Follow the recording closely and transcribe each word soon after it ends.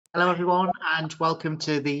Hello everyone and welcome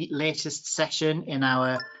to the latest session in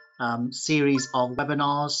our series of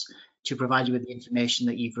webinars to provide you with the information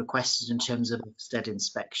that you've requested in terms of Ofsted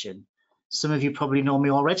inspection. Some of you probably know me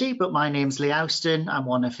already, but my name's Owston. I'm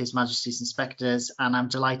one of His Majesty's Inspectors and I'm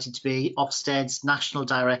delighted to be Ofsted's National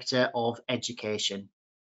Director of Education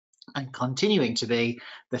and continuing to be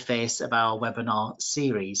the face of our webinar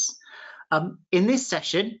series. In this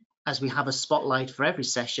session, as we have a spotlight for every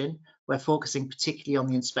session, we're focusing particularly on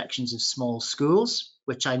the inspections of small schools,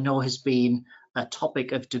 which I know has been a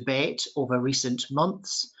topic of debate over recent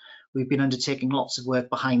months. We've been undertaking lots of work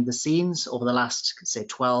behind the scenes over the last, say,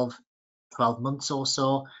 12 months or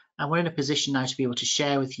so, and we're in a position now to be able to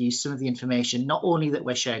share with you some of the information, not only that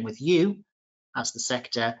we're sharing with you as the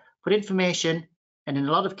sector, but information, and in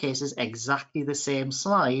a lot of cases, exactly the same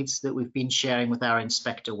slides that we've been sharing with our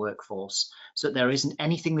inspector workforce. So there isn't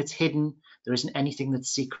anything that's hidden, there isn't anything that's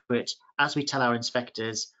secret. As we tell our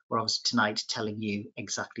inspectors, we're obviously tonight telling you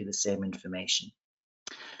exactly the same information.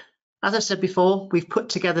 As I've said before, we've put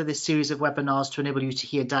together this series of webinars to enable you to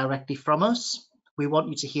hear directly from us. We want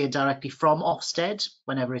you to hear directly from Ofsted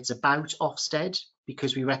whenever it's about Ofsted,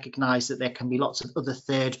 because we recognise that there can be lots of other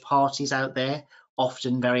third parties out there,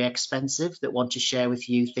 often very expensive, that want to share with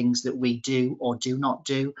you things that we do or do not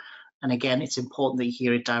do. And again, it's important that you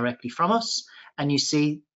hear it directly from us. And you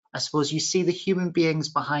see, I suppose you see the human beings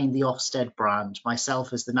behind the Ofsted brand,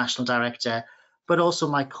 myself as the National Director, but also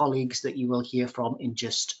my colleagues that you will hear from in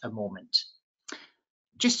just a moment.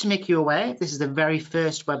 Just to make you aware, this is the very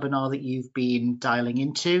first webinar that you've been dialing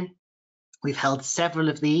into. We've held several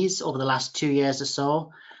of these over the last 2 years or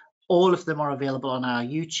so. All of them are available on our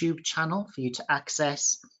YouTube channel for you to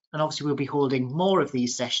access. And obviously we'll be holding more of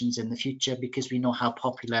these sessions in the future because we know how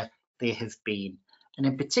popular they have been. And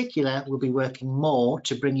in particular, we'll be working more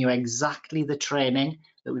to bring you exactly the training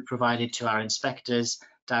that we provided to our inspectors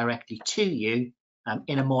directly to you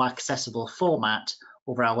in a more accessible format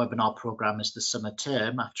over our webinar programme as the summer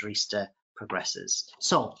term after Easter progresses.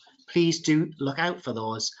 So please do look out for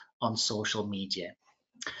those on social media.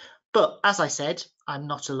 But as I said, I'm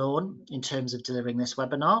not alone in terms of delivering this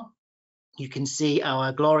webinar. You can see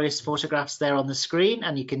our glorious photographs there on the screen,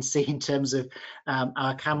 and you can see in terms of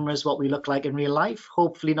our cameras what we look like in real life.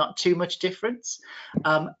 Hopefully not too much difference.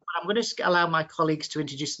 I'm going to allow my colleagues to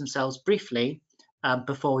introduce themselves briefly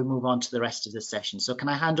before we move on to the rest of the session. So can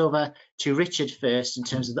I hand over to Richard first in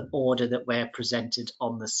terms of the order that we're presented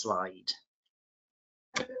on the slide?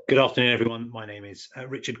 Good afternoon, everyone. My name is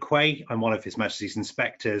Richard Kueh. I'm one of His Majesty's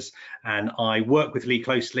Inspectors, and I work with Lee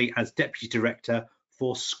closely as Deputy Director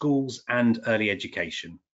for Schools and Early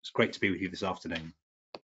Education. It's great to be with you this afternoon.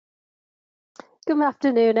 Good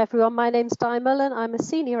afternoon, everyone. My name's Di Mullan. I'm a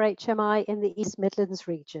Senior HMI in the East Midlands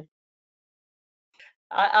region.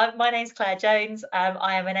 My name's Claire Jones.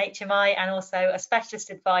 I am an HMI and also a specialist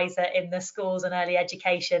advisor in the schools and early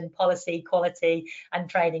education policy, quality and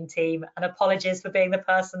training team. And apologies for being the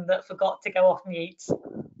person that forgot to go off mute.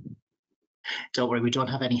 Don't worry, we don't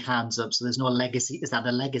have any hands up, so there's no legacy. Is that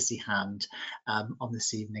a legacy hand on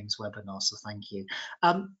this evening's webinar? So thank you.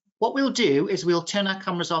 What we'll do is we'll turn our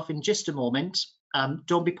cameras off in just a moment.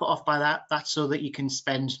 Don't be put off by that. That's so that you can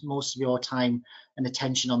spend most of your time and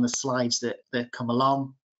attention on the slides that come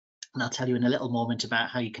along. And I'll tell you in a little moment about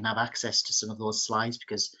how you can have access to some of those slides,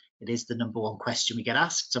 because it is the #1 question we get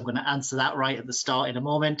asked. So I'm going to answer that right at the start in a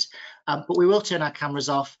moment. But we will turn our cameras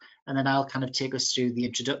off, and then I'll kind of take us through the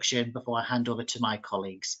introduction before I hand over to my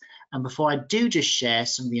colleagues. And before I do just share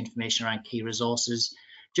some of the information around key resources,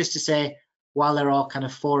 just to say, while there are kind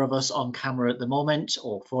of 4 of us on camera at the moment,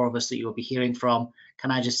 or 4 of us that you will be hearing from,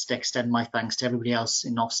 can I just extend my thanks to everybody else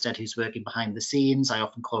in Ofsted who's working behind the scenes. I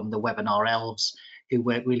often call them the webinar elves, who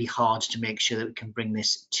work really hard to make sure that we can bring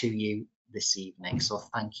this to you this evening. So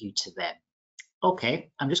thank you to them.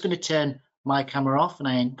 Okay, I'm just going to turn my camera off and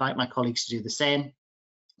I invite my colleagues to do the same,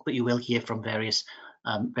 but you will hear from various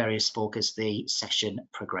folk as the session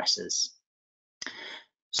progresses.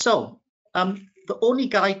 So, the only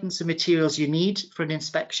guidance and materials you need for an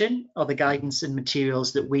inspection are the guidance and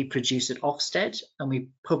materials that we produce at Ofsted, and we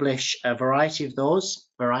publish a variety of those,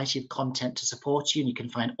 variety of content to support you, and you can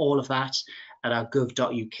find all of that at our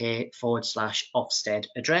gov.uk/Ofsted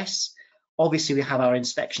address. Obviously, we have our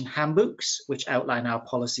inspection handbooks, which outline our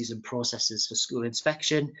policies and processes for school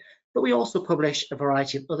inspection, but we also publish a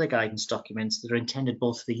variety of other guidance documents that are intended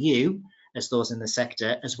both for you, as those in the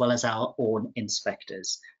sector, as well as our own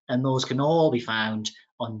inspectors. And those can all be found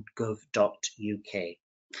on gov.uk.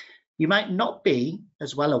 You might not be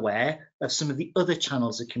as well aware of some of the other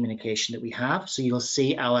channels of communication that we have. So you'll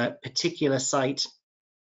see our particular site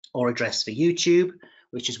or address for YouTube.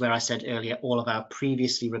 which is where I said earlier, all of our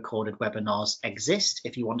previously recorded webinars exist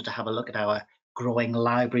if you wanted to have a look at our growing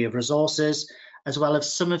library of resources, as well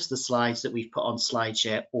as some of the slides that we've put on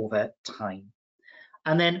SlideShare over time.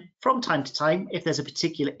 And then from time to time, if there's a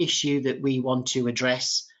particular issue that we want to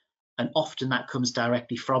address, and often that comes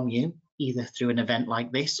directly from you, either through an event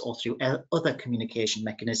like this or through other communication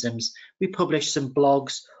mechanisms, we publish some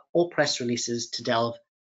blogs or press releases to delve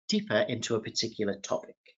deeper into a particular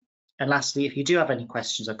topic. And lastly, if you do have any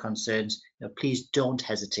questions or concerns, please don't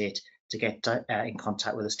hesitate to get in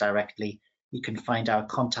contact with us directly. You can find our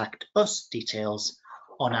contact us details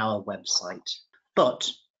on our website. But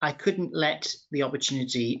I couldn't let the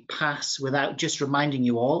opportunity pass without just reminding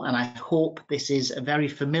you all, and I hope this is a very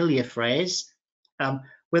familiar phrase,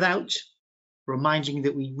 without reminding you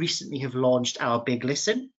that we recently have launched our Big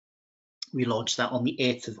Listen. We launched that on the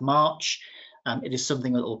 8th of March. It is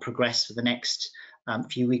something that will progress for the next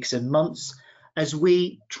few weeks and months as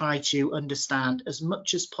we try to understand as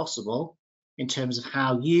much as possible in terms of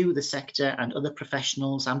how you, the sector, and other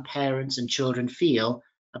professionals and parents and children feel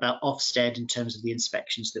about Ofsted in terms of the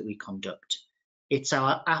inspections that we conduct. It's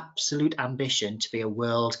our absolute ambition to be a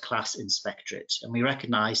world-class inspectorate, and we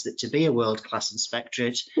recognise that to be a world-class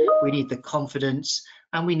inspectorate, we need the confidence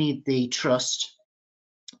and we need the trust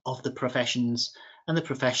of the professions and the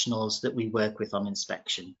professionals that we work with on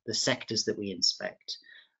inspection, the sectors that we inspect.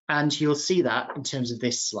 And you'll see that in terms of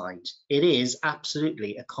this slide. It is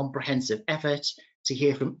absolutely a comprehensive effort to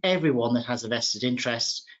hear from everyone that has a vested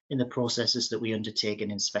interest in the processes that we undertake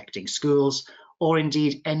in inspecting schools, or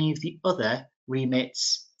indeed any of the other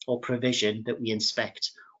remits or provision that we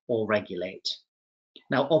inspect or regulate.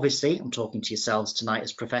 Now, obviously, I'm talking to yourselves tonight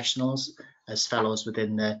as professionals, as fellows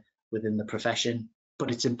within the profession,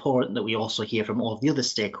 but it's important that we also hear from all of the other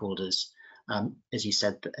stakeholders, as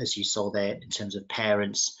you saw there, in terms of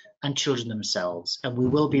parents and children themselves. And we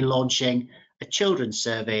will be launching a children's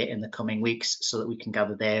survey in the coming weeks so that we can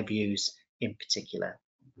gather their views in particular.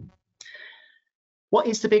 What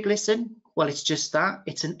is the Big Listen? Well, it's just that.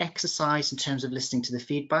 It's an exercise in terms of listening to the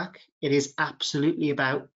feedback. It is absolutely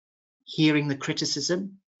about hearing the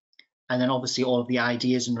criticism, and then obviously all of the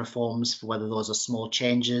ideas and reforms, for whether those are small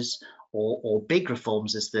changes or big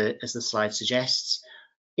reforms, as the slide suggests.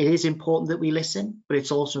 It is important that we listen, but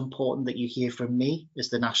it's also important that you hear from me as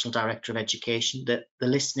the National Director of Education, that the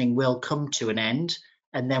listening will come to an end,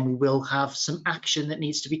 and then we will have some action that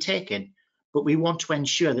needs to be taken. But we want to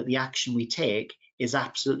ensure that the action we take is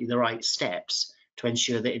absolutely the right steps to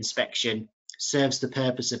ensure that inspection serves the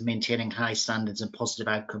purpose of maintaining high standards and positive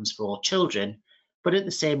outcomes for all children, but at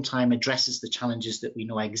the same time addresses the challenges that we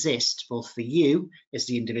know exist, both for you as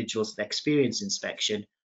the individuals that experience inspection,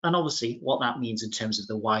 and obviously what that means in terms of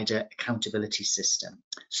the wider accountability system.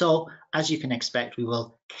 So, as you can expect, we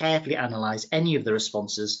will carefully analyse any of the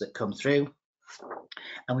responses that come through,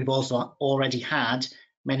 and we've also already had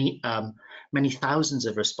many thousands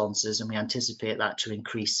of responses, and we anticipate that to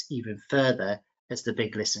increase even further as the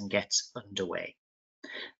Big Listen gets underway.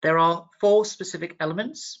 There are 4 specific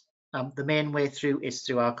elements. The main way through is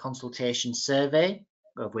through our consultation survey,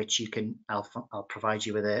 of which I'll provide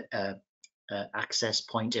you with a access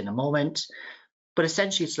point in a moment. But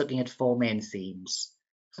essentially it's looking at 4 main themes.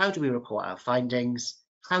 How do we report our findings?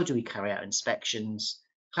 How do we carry out inspections?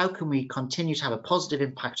 How can we continue to have a positive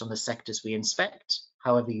impact on the sectors we inspect,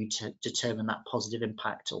 however you determine that positive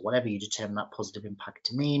impact, or whatever you determine that positive impact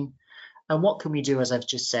to mean? And what can we do, as I've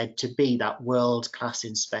just said, to be that world-class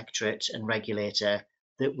inspectorate and regulator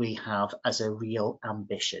that we have as a real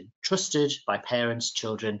ambition, trusted by parents,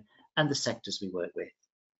 children, and the sectors we work with?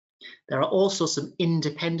 There are also some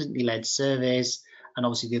independently led surveys, and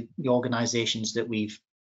obviously the organisations that we've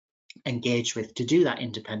engaged with to do that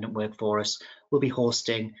independent work for us will be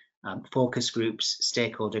hosting focus groups,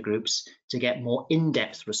 stakeholder groups, to get more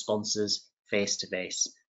in-depth responses face-to-face.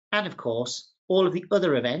 And of course, all of the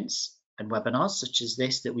other events and webinars such as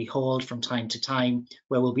this that we hold from time to time,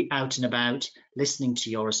 where we'll be out and about listening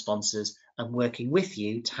to your responses and working with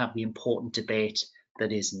you to have the important debate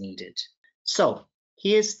that is needed. So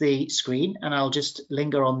here's the screen, and I'll just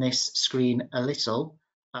linger on this screen a little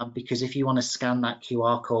because if you want to scan that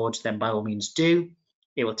QR code, then by all means do.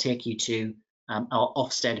 It will take you to our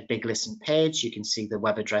Ofsted Big Listen page. You can see the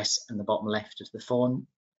web address in the bottom left of the phone.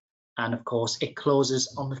 And of course, it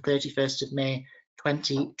closes on the 31st of May,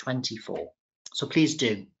 2024. So please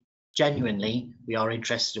do. Genuinely, we are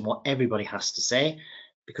interested in what everybody has to say,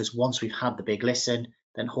 because once we've had the Big Listen,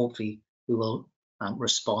 then hopefully we will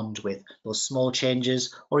respond with those small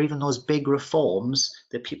changes or even those big reforms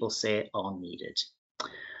that people say are needed.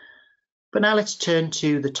 But now let's turn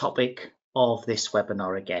to the topic of this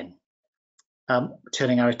webinar again.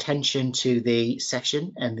 turning our attention to the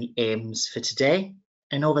session and the aims for today.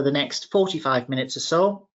 And over the next 45 minutes or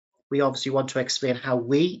so, we obviously want to explain how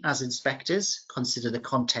we as inspectors consider the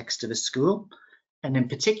context of a school, and in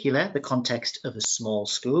particular, the context of a small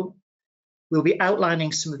school. We'll be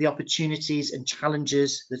outlining some of the opportunities and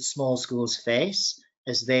challenges that small schools face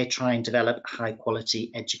as they try and develop high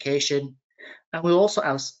quality education. And we'll also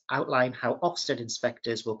outline how Ofsted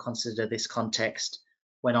inspectors will consider this context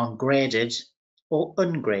when on graded or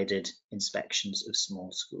ungraded inspections of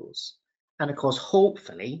small schools. And of course,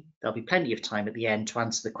 hopefully, there'll be plenty of time at the end to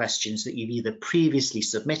answer the questions that you've either previously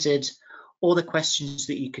submitted or the questions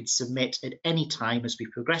that you could submit at any time as we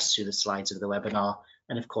progress through the slides of the webinar.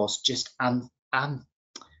 And of course, just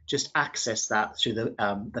access that through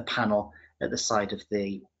the panel at the side of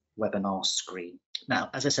the webinar screen. Now,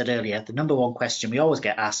 as I said earlier, the number one question we always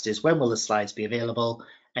get asked is, when will the slides be available?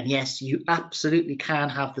 And yes, you absolutely can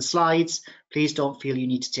have the slides. Please don't feel you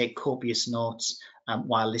need to take copious notes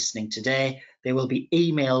while listening today. They will be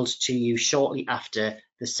emailed to you shortly after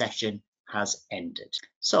the session has ended.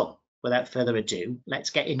 So without further ado, let's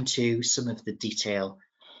get into some of the detail,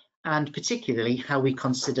 and particularly how we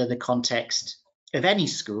consider the context of any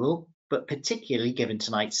school, but particularly, given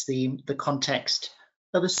tonight's theme, the context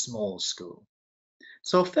of a small school.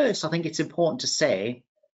 So first, I think it's important to say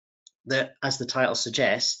that, as the title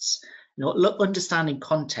suggests, understanding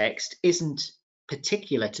context isn't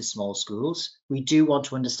particular to small schools. We do want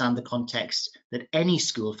to understand the context that any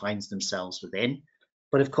school finds themselves within.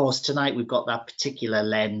 But of course, tonight we've got that particular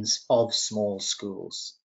lens of small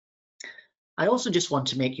schools. I also just want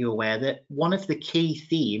to make you aware that one of the key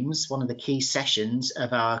themes, one of the key sessions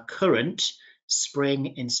of our current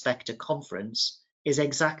Spring Inspector Conference is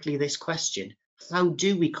exactly this question. How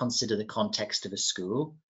do we consider the context of a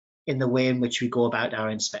school in the way in which we go about our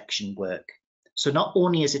inspection work? So not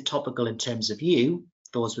only is it topical in terms of you,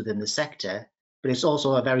 those within the sector, but it's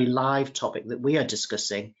also a very live topic that we are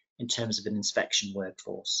discussing in terms of an inspection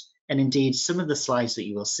workforce. And indeed, some of the slides that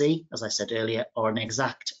you will see, as I said earlier, are an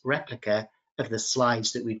exact replica of the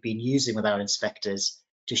slides that we've been using with our inspectors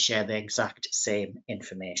to share the exact same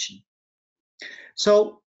information.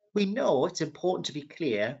 So we know it's important to be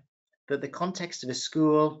clear that the context of a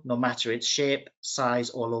school, no matter its shape, size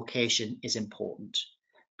or location, is important,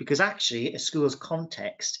 because actually a school's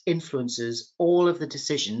context influences all of the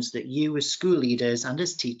decisions that you as school leaders and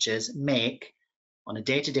as teachers make on a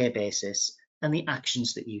day-to-day basis and the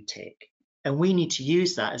actions that you take. And we need to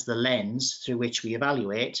use that as the lens through which we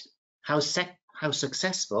evaluate how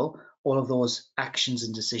successful all of those actions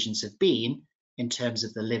and decisions have been in terms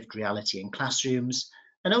of the lived reality in classrooms,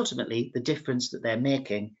 and ultimately the difference that they're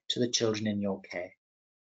making to the children in your care.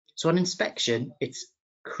 So on inspection, it's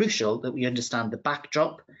crucial that we understand the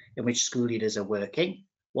backdrop in which school leaders are working.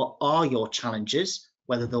 What are your challenges,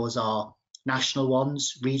 whether those are national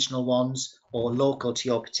ones, regional ones, or local to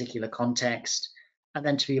your particular context, and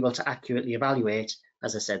then to be able to accurately evaluate,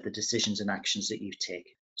 as I said, the decisions and actions that you've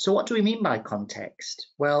taken. So what do we mean by context?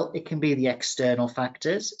 Well, it can be the external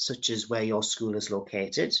factors, such as where your school is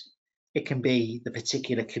located. It can be the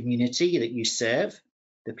particular community that you serve,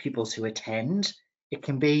 the pupils who attend. It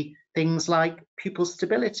can be things like pupil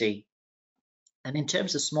stability. And in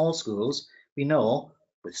terms of small schools, we know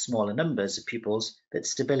with smaller numbers of pupils that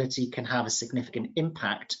stability can have a significant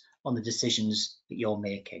impact on the decisions that you're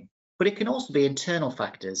making. But it can also be internal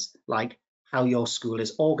factors like how your school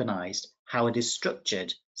is organised, how it is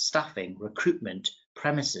structured, staffing, recruitment,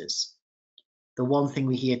 premises. The one thing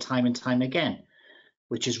we hear time and time again,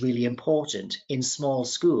 which is really important in small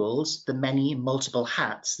schools, the many multiple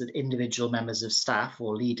hats that individual members of staff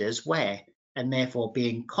or leaders wear, and therefore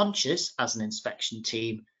being conscious as an inspection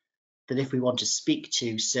team that if we want to speak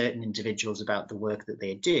to certain individuals about the work that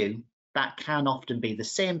they do, that can often be the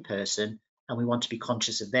same person, and we want to be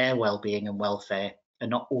conscious of their well-being and welfare and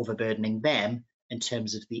not overburdening them in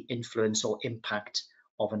terms of the influence or impact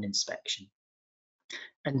of an inspection.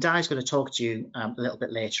 And Di's going to talk to you a little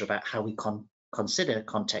bit later about how we consider the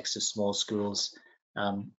context of small schools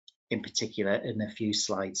in particular in a few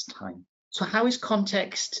slides' time. So how is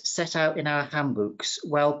context set out in our handbooks?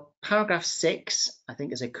 Well, paragraph 6, I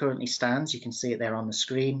think as it currently stands, you can see it there on the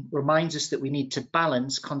screen, reminds us that we need to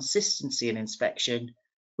balance consistency in inspection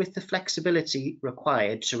with the flexibility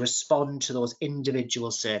required to respond to those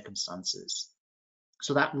individual circumstances.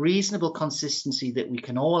 So that reasonable consistency that we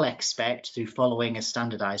can all expect through following a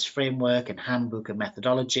standardized framework and handbook and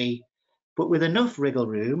methodology, but with enough wriggle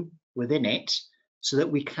room within it so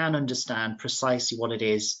that we can understand precisely what it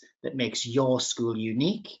is that makes your school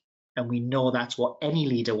unique. And we know that's what any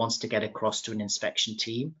leader wants to get across to an inspection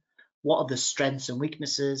team. What are the strengths and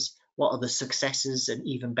weaknesses? What are the successes and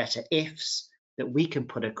even better ifs that we can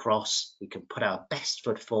put across? We can put our best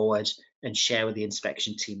foot forward and share with the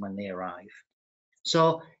inspection team when they arrive.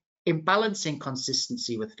 So in balancing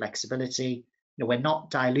consistency with flexibility, we're not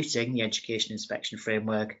diluting the education inspection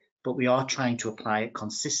framework, but we are trying to apply it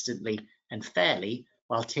consistently and fairly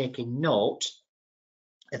while taking note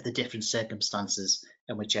of the different circumstances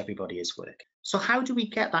in which everybody is working. So how do we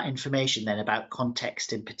get that information then about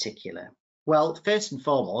context in particular? Well, first and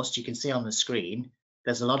foremost, you can see on the screen,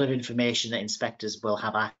 there's a lot of information that inspectors will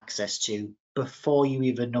have access to before you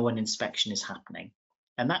even know an inspection is happening.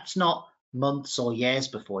 And that's not months or years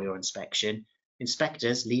before your inspection.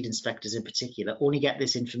 Inspectors, lead inspectors in particular, only get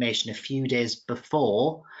this information a few days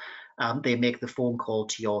before they make the phone call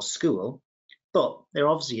to your school. But there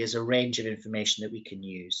obviously is a range of information that we can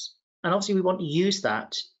use. And obviously we want to use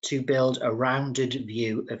that to build a rounded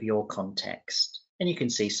view of your context. And you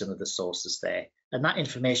can see some of the sources there. And that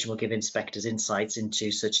information will give inspectors insights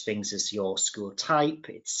into such things as your school type,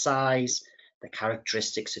 its size, the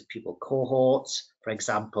characteristics of pupil cohorts. For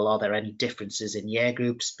example, are there any differences in year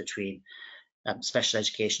groups between special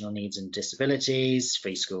educational needs and disabilities,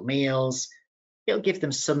 free school meals? It'll give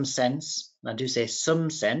them some sense, and I do say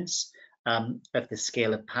some sense, of the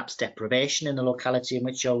scale of perhaps deprivation in the locality in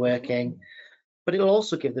which you're working, but it'll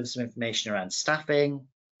also give them some information around staffing,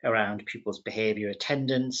 around pupils' behaviour,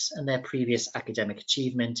 attendance, and their previous academic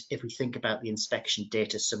achievement, if we think about the inspection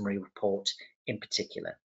data summary report in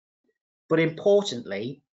particular. But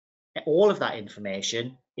importantly, all of that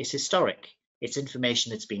information is historic. It's information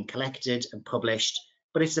that's been collected and published,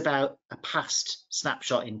 but it's about a past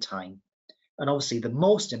snapshot in time. And obviously the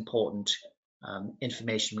most important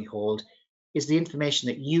information we hold is the information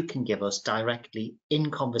that you can give us directly in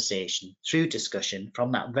conversation through discussion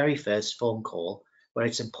from that very first phone call, where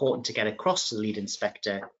it's important to get across to the lead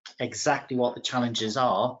inspector exactly what the challenges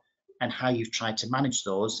are and how you've tried to manage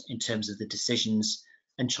those in terms of the decisions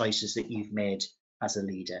and choices that you've made as a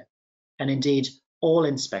leader. And indeed, all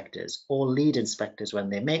inspectors, all lead inspectors, when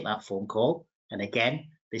they make that phone call, and again,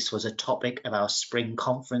 this was a topic of our spring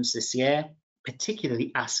conference this year,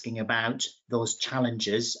 particularly asking about those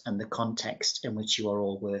challenges and the context in which you are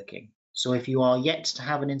all working. So if you are yet to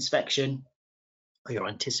have an inspection or you're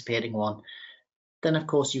anticipating one, then of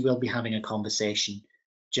course you will be having a conversation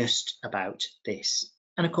just about this.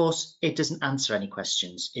 And of course, it doesn't answer any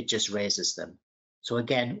questions, it just raises them. So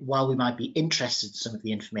again, while we might be interested in some of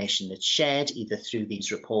the information that's shared, either through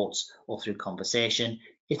these reports or through conversation,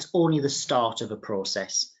 it's only the start of a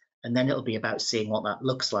process. And then it'll be about seeing what that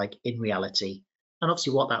looks like in reality, and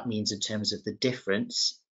obviously what that means in terms of the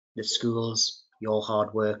difference the schools, your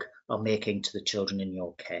hard work, are making to the children in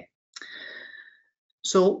your care.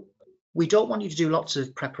 So we don't want you to do lots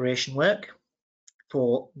of preparation work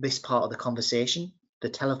for this part of the conversation, the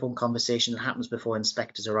telephone conversation that happens before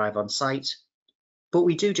inspectors arrive on site. But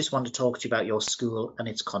we do just want to talk to you about your school and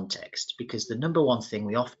its context, because the number one thing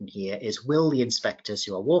we often hear is, will the inspectors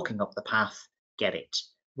who are walking up the path get it?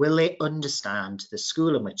 Will they understand the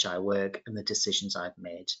school in which I work and the decisions I've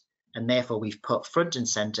made? And therefore we've put front and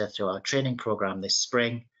centre through our training programme this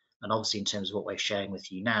spring, and obviously in terms of what we're sharing with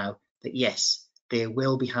you now, that yes, they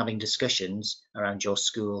will be having discussions around your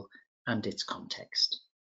school and its context.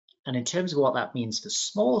 And in terms of what that means for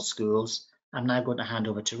small schools, I'm now going to hand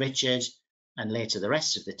over to Richard and later the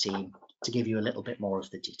rest of the team to give you a little bit more of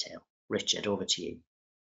the detail. Richard, over to you.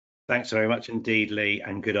 Thanks very much indeed, Lee,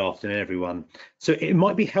 and good afternoon, everyone. So it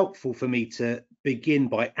might be helpful for me to begin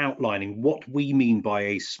by outlining what we mean by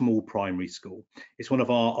a small primary school. It's one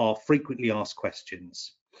of our frequently asked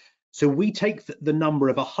questions. So we take the number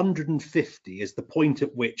of 150 as the point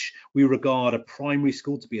at which we regard a primary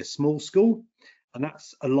school to be a small school, and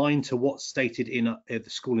that's aligned to what's stated in the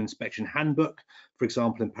school inspection handbook, for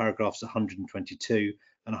example, in paragraphs 122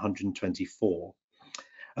 and 124.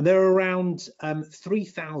 And there are around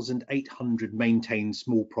 3,800 maintained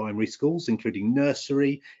small primary schools, including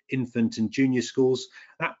nursery, infant and junior schools.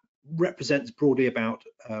 That represents broadly about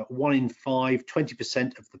 1 in 5,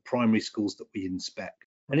 20% of the primary schools that we inspect.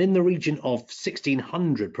 And in the region of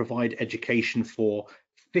 1,600 provide education for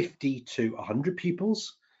 50 to 100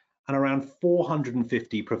 pupils, and around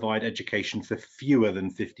 450 provide education for fewer than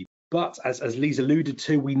 50. But as Lee's alluded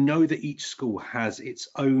to, we know that each school has its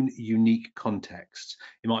own unique context.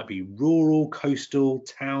 It might be rural, coastal,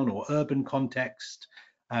 town or urban context,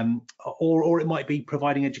 or it might be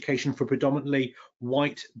providing education for predominantly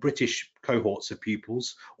white British cohorts of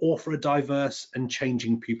pupils, or for a diverse and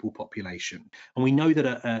changing pupil population. And we know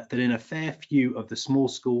that in a fair few of the small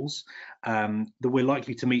schools, that we're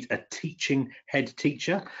likely to meet a teaching head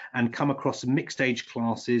teacher and come across mixed age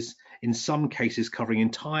classes in some cases covering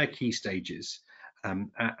entire key stages,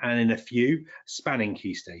 and in a few spanning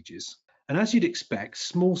key stages. And as you'd expect,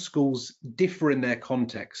 small schools differ in their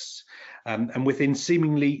contexts and within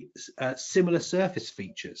seemingly similar surface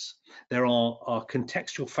features. There are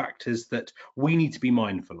contextual factors that we need to be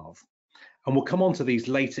mindful of. And we'll come on to these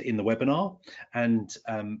later in the webinar, and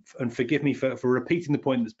forgive me for repeating the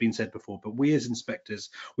point that's been said before, but we as inspectors,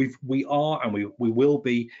 we are and we will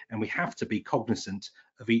be and we have to be cognizant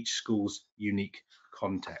of each school's unique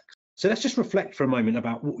context. So let's just reflect for a moment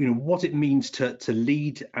about what it means to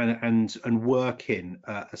lead and work in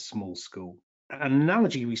a small school. An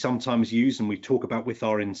analogy we sometimes use and we talk about with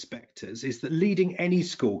our inspectors is that leading any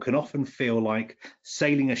school can often feel like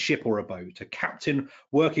sailing a ship or a boat, a captain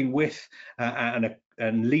working with and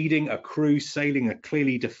leading a crew sailing a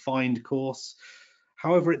clearly defined course.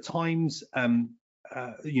 However, at times,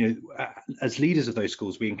 as leaders of those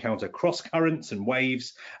schools, we encounter cross currents and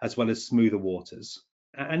waves as well as smoother waters.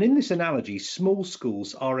 And in this analogy, small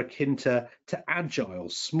schools are akin to agile,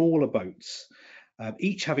 smaller boats,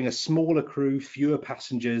 each having a smaller crew, fewer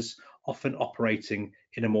passengers, often operating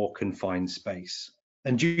in a more confined space.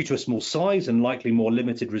 And due to a small size and likely more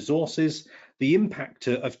limited resources, the impact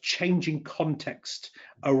of changing context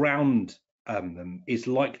around them is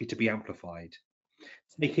likely to be amplified.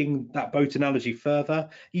 Taking that boat analogy further,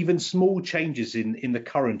 even small changes in the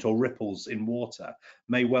current or ripples in water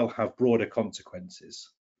may well have broader consequences.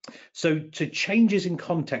 So changes in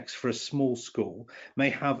context for a small school may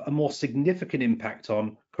have a more significant impact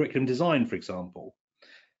on curriculum design, for example.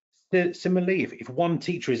 Similarly, if one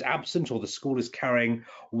teacher is absent or the school is carrying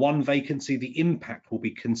one vacancy, the impact will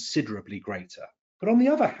be considerably greater. But on the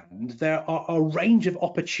other hand, there are a range of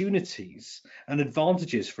opportunities and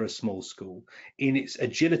advantages for a small school in its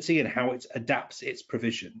agility and how it adapts its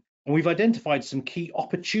provision. And we've identified some key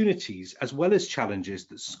opportunities as well as challenges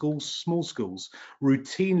that small schools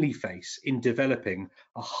routinely face in developing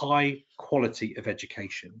a high quality of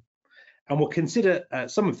education. And we'll consider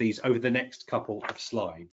some of these over the next couple of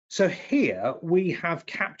slides. So here we have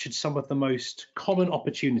captured some of the most common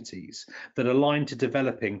opportunities that align to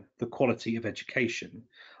developing the quality of education.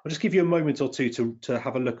 I'll just give you a moment or two to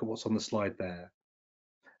have a look at what's on the slide there.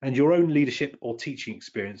 And your own leadership or teaching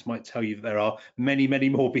experience might tell you that there are many, many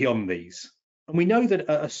more beyond these. And we know that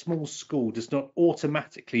a small school does not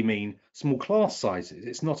automatically mean small class sizes.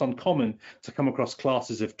 It's not uncommon to come across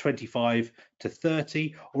classes of 25 to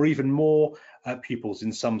 30 or even more pupils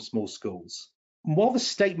in some small schools. And while the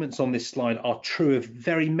statements on this slide are true of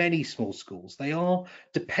very many small schools, they are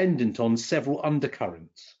dependent on several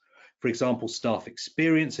undercurrents. For example, staff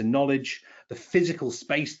experience and knowledge, the physical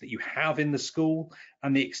space that you have in the school,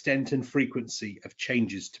 and the extent and frequency of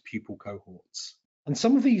changes to pupil cohorts. And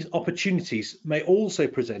some of these opportunities may also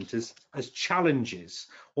present as challenges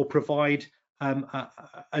or provide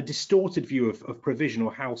a distorted view of provision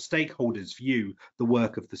or how stakeholders view the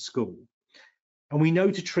work of the school. And we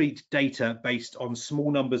know to treat data based on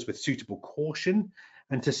small numbers with suitable caution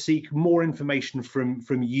and to seek more information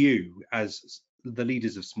from you as the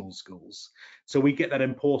leaders of small schools. So we get that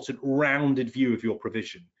important rounded view of your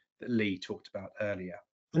provision that Lee talked about earlier.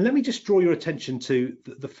 And let me just draw your attention to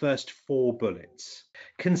the first 4 bullets.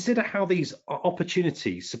 Consider how these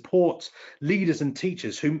opportunities support leaders and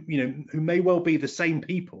teachers who may well be the same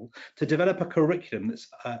people to develop a curriculum that's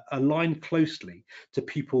aligned closely to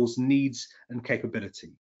pupils' needs and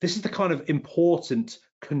capability. This is the kind of important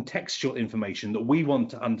contextual information that we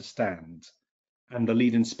want to understand, and the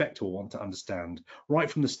lead inspector will want to understand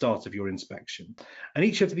right from the start of your inspection. And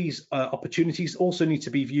each of these opportunities also need to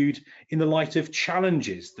be viewed in the light of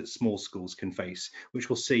challenges that small schools can face, which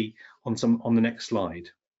we'll see on the next slide.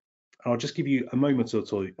 I'll just give you a moment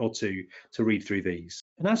or two to read through these.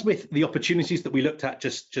 And as with the opportunities that we looked at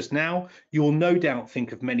just now, you will no doubt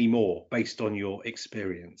think of many more based on your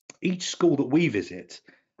experience. Each school that we visit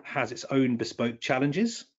has its own bespoke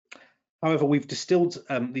challenges. However, we've distilled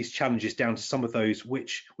these challenges down to some of those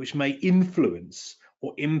which may influence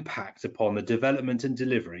or impact upon the development and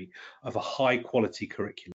delivery of a high quality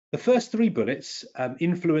curriculum. The first 3 bullets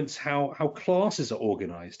influence how classes are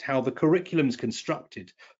organised, how the curriculum is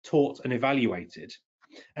constructed, taught and evaluated.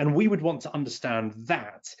 And we would want to understand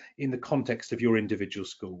that in the context of your individual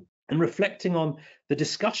school. And reflecting on the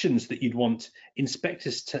discussions that you'd want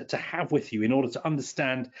inspectors to have with you in order to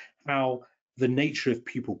understand how the nature of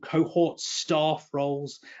pupil cohorts, staff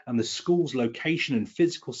roles, and the school's location and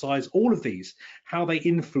physical size, all of these, how they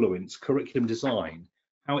influence curriculum design,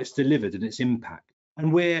 how it's delivered and its impact.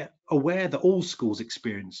 And we're aware that all schools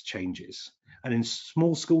experience changes. And in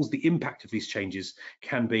small schools, the impact of these changes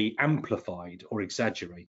can be amplified or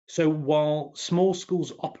exaggerated. So while small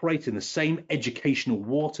schools operate in the same educational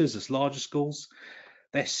waters as larger schools,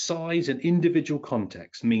 their size and individual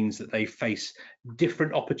context means that they face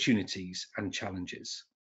different opportunities and challenges.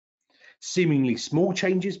 Seemingly small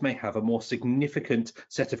changes may have a more significant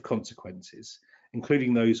set of consequences,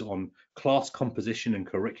 including those on class composition and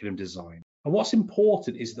curriculum design. And what's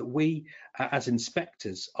important is that we, as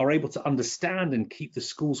inspectors, are able to understand and keep the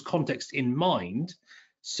school's context in mind.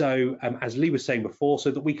 So, as Lee was saying before,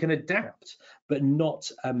 so that we can adapt but not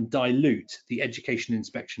dilute the education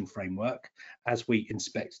inspection framework as we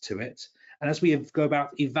inspect to it, and as we go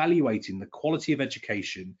about evaluating the quality of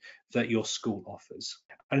education that your school offers.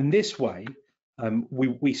 And in this way,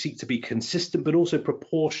 we seek to be consistent but also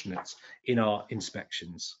proportionate in our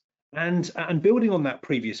inspections. And building on that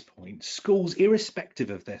previous point, schools,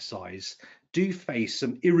 irrespective of their size, do face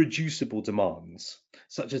some irreducible demands,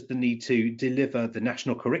 such as the need to deliver the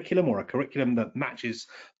national curriculum, or a curriculum that matches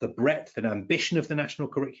the breadth and ambition of the national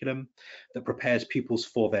curriculum, that prepares pupils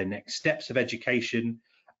for their next steps of education.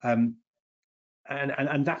 And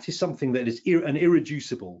that is something that is an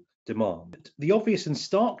irreducible demand. The obvious and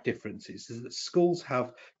stark difference is that schools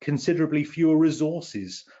have considerably fewer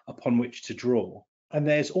resources upon which to draw. And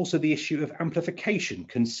there's also the issue of amplification.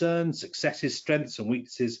 Concerns, successes, strengths and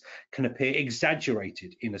weaknesses can appear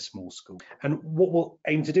exaggerated in a small school. And what we'll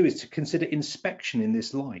aim to do is to consider inspection in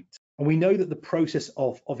this light. And we know that the process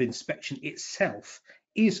of inspection itself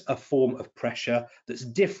is a form of pressure that's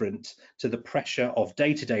different to the pressure of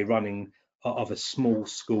day-to-day running of a small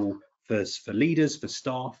school for leaders, for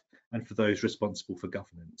staff, and for those responsible for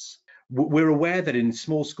governance. We're aware that in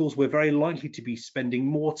small schools, we're very likely to be spending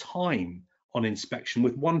more time on inspection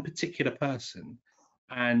with one particular person,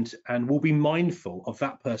 and we'll be mindful of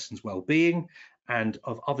that person's well-being and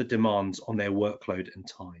of other demands on their workload and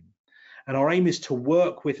time. And our aim is to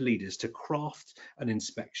work with leaders to craft an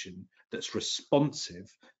inspection that's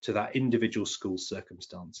responsive to that individual school's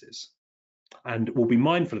circumstances. And we'll be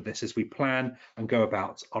mindful of this as we plan and go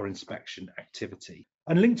about our inspection activity.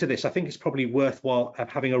 And linked to this, I think it's probably worthwhile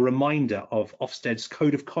having a reminder of Ofsted's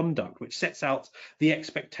Code of Conduct, which sets out the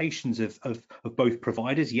expectations of both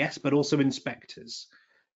providers, yes, but also inspectors.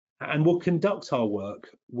 And we'll conduct our work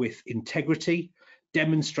with integrity,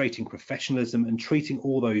 demonstrating professionalism and treating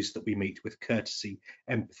all those that we meet with courtesy,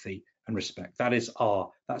 empathy and respect. That's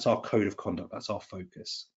our Code of Conduct, that's our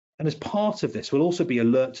focus. And as part of this, we'll also be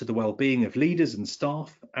alert to the well-being of leaders and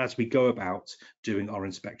staff as we go about doing our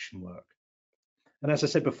inspection work. And as I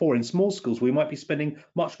said before, in small schools, we might be spending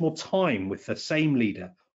much more time with the same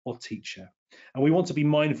leader or teacher. And we want to be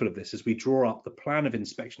mindful of this as we draw up the plan of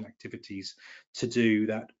inspection activities to do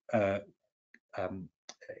that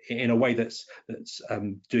in a way that's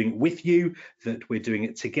doing it with you, that we're doing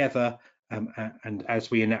it together, and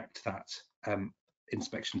as we enact that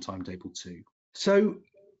inspection timetable too. So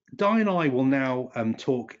Di and I will now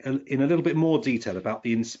talk in a little bit more detail about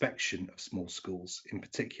the inspection of small schools in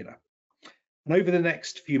particular. And over the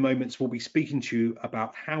next few moments, we'll be speaking to you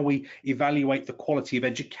about how we evaluate the quality of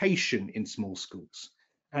education in small schools.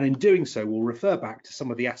 And in doing so, we'll refer back to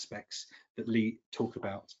some of the aspects that Lee talked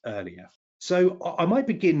about earlier. So I might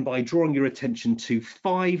begin by drawing your attention to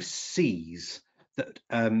 5 C's that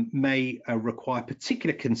may require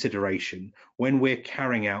particular consideration when we're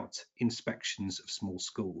carrying out inspections of small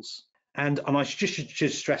schools. And I should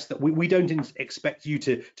just stress that we don't expect you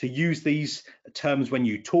to use these terms when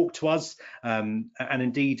you talk to us, and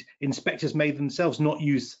indeed inspectors may themselves not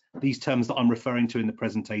use these terms that I'm referring to in the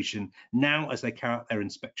presentation now as they carry out their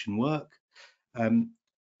inspection work. And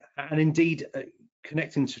indeed,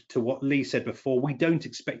 connecting to what Lee said before, we don't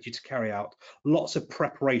expect you to carry out lots of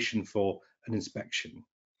preparation for an inspection.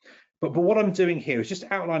 But what I'm doing here is just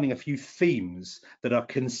outlining a few themes that are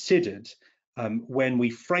considered when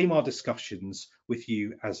we frame our discussions with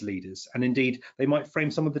you as leaders, and indeed they might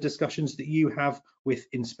frame some of the discussions that you have with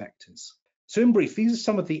inspectors. So in brief, these are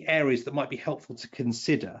some of the areas that might be helpful to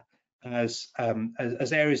consider as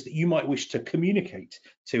areas that you might wish to communicate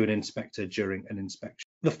to an inspector during an inspection.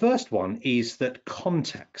 The first one is that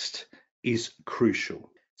context is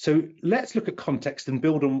crucial. So let's look at context and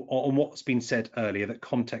build on what's been said earlier, that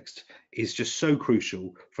context is just so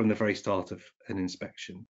crucial from the very start of an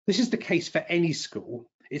inspection. This is the case for any school.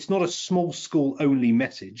 It's not a small school only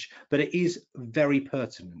message, but it is very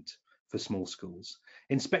pertinent for small schools.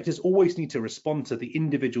 Inspectors always need to respond to the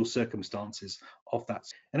individual circumstances of that.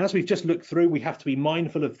 And as we've just looked through, we have to be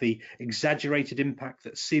mindful of the exaggerated impact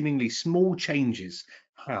that seemingly small changes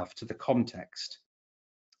have to the context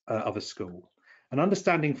of a school. And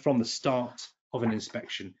understanding from the start of an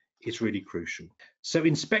inspection is really crucial. So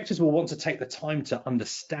inspectors will want to take the time to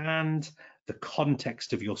understand the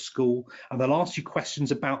context of your school, and they'll ask you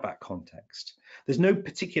questions about that context. There's no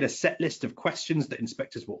particular set list of questions that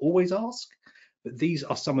inspectors will always ask, but these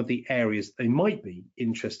are some of the areas they might be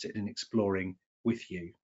interested in exploring with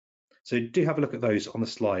you. So do have a look at those on the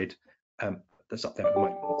slide that's up there at the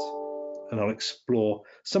moment, and I'll explore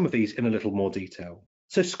some of these in a little more detail.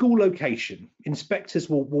 So school location. Inspectors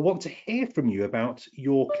will want to hear from you about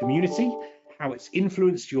your community, how it's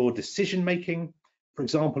influenced your decision making. For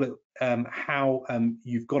example, how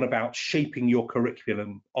you've gone about shaping your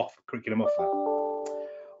curriculum offer.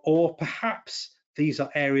 Or perhaps these are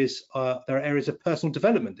areas, there are areas of personal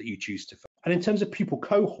development that you choose to focus. And in terms of pupil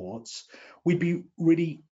cohorts, we'd be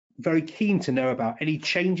really very keen to know about any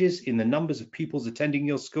changes in the numbers of pupils attending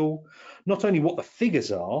your school, not only what the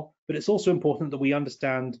figures are, but it's also important that we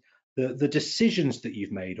understand the decisions that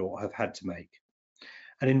you've made or have had to make.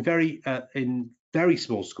 And in very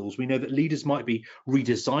small schools, we know that leaders might be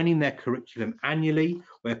redesigning their curriculum annually,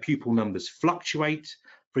 where pupil numbers fluctuate,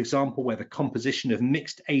 for example, where the composition of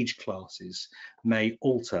mixed age classes may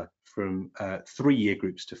alter from 3 year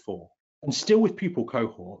groups to 4. And still with pupil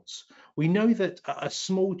cohorts, we know that a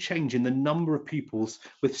small change in the number of pupils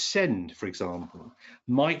with SEND, for example,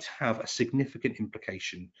 might have a significant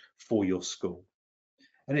implication for your school.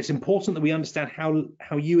 And it's important that we understand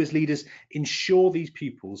how you as leaders ensure these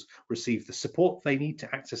pupils receive the support they need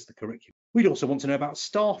to access the curriculum. We'd also want to know about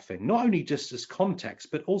staffing, not only just as context,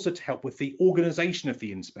 but also to help with the organisation of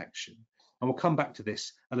the inspection. And we'll come back to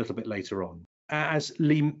this a little bit later on. As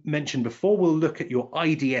Lee mentioned before, we'll look at your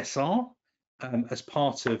IDSR as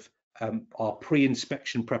part of our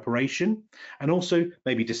pre-inspection preparation, and also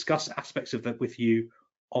maybe discuss aspects of that with you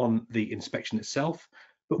on the inspection itself.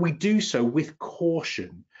 But we do so with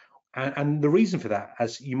caution. And the reason for that,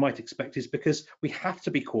 as you might expect, is because we have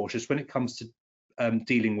to be cautious when it comes to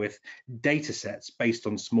dealing with data sets based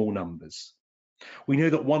on small numbers. We know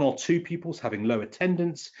that 1 or 2 pupils having low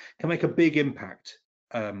attendance can make a big impact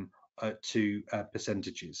to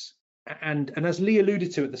percentages. And as Lee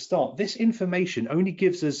alluded to at the start, this information only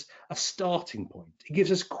gives us a starting point. It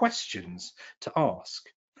gives us questions to ask.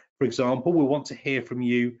 For example, we'll want to hear from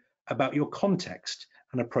you about your context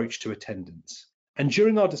and approach to attendance. And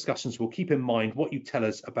during our discussions, we'll keep in mind what you tell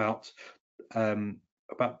us about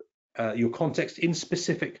your context in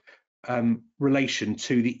specific relation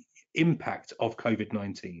to the impact of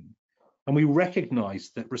COVID-19. And we recognise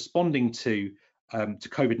that responding to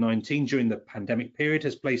COVID-19 during the pandemic period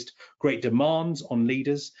has placed great demands on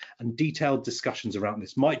leaders, and detailed discussions around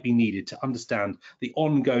this might be needed to understand the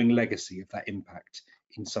ongoing legacy of that impact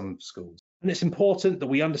in some schools. And it's important that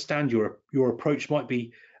we understand your approach might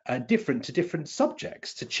be different to different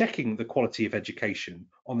subjects, to checking the quality of education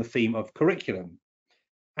on the theme of curriculum.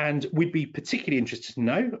 And we'd be particularly interested to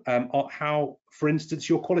know how, for instance,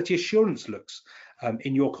 your quality assurance looks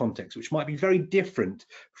in your context, which might be very different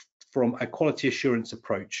from a quality assurance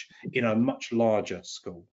approach in a much larger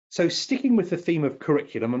school. So sticking with the theme of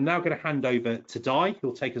curriculum, I'm now going to hand over to Di,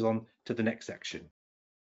 who'll take us on to the next section.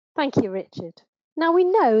 Thank you, Richard. Now we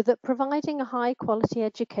know that providing a high quality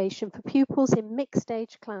education for pupils in mixed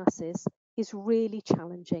age classes is really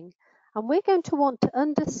challenging, and we're going to want to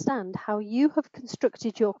understand how you have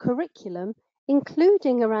constructed your curriculum,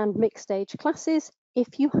 including around mixed age classes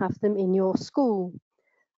if you have them in your school.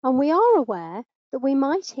 And we are aware that we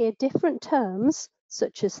might hear different terms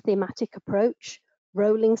such as thematic approach,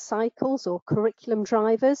 rolling cycles or curriculum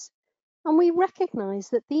drivers, and we recognise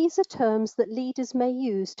that these are terms that leaders may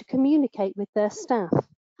use to communicate with their staff.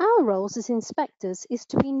 Our roles as inspectors is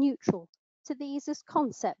to be neutral to these as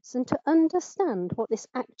concepts and to understand what this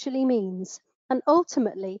actually means, and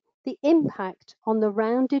ultimately the impact on the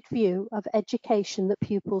rounded view of education that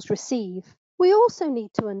pupils receive. We also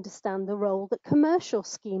need to understand the role that commercial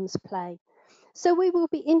schemes play. So we will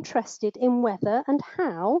be interested in whether and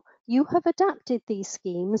how you have adapted these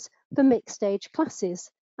schemes for mixed age classes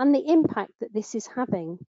and the impact that this is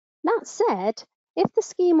having. That said, if the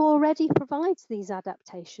scheme already provides these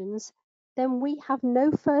adaptations, then we have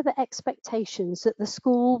no further expectations that the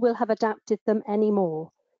school will have adapted them anymore.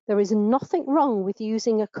 There is nothing wrong with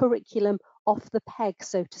using a curriculum off the peg,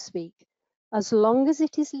 so to speak, as long as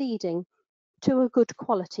it is leading to a good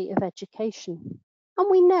quality of education. And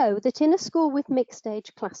we know that in a school with mixed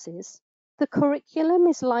age classes, the curriculum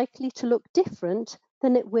is likely to look different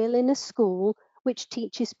than it will in a school which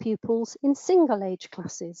teaches pupils in single age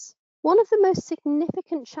classes. One of the most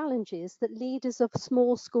significant challenges that leaders of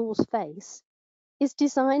small schools face is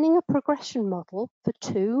designing a progression model for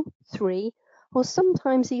 2, 3, or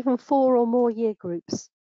sometimes even 4 or more year groups,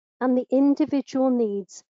 and the individual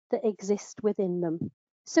needs that exist within them.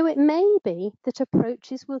 So it may be that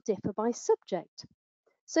approaches will differ by subject.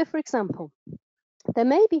 So for example, there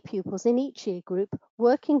may be pupils in each year group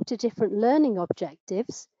working to different learning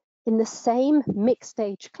objectives in the same mixed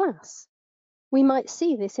age class. We might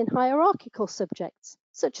see this in hierarchical subjects,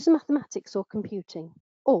 such as mathematics or computing.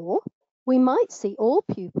 Or we might see all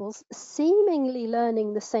pupils seemingly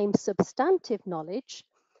learning the same substantive knowledge,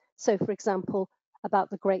 so for example,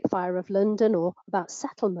 about the Great Fire of London or about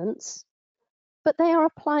settlements, but they are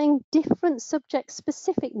applying different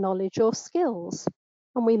subject-specific knowledge or skills.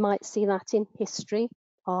 And we might see that in history,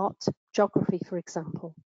 art, geography, for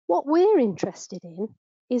example. What we're interested in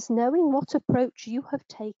is knowing what approach you have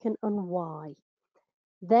taken and why.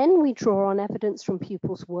 Then we draw on evidence from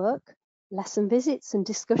pupils' work, lesson visits and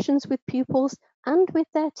discussions with pupils and with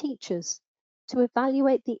their teachers to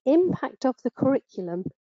evaluate the impact of the curriculum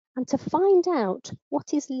and to find out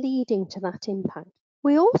what is leading to that impact.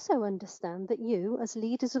 We also understand that you, as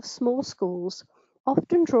leaders of small schools,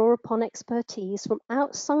 often draw upon expertise from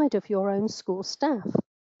outside of your own school staff.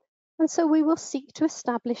 And so we will seek to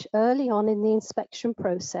establish early on in the inspection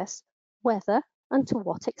process whether and to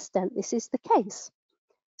what extent this is the case.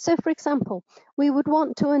 So, for example, we would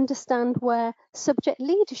want to understand where subject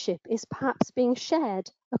leadership is perhaps being shared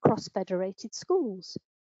across federated schools,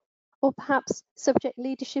 or perhaps subject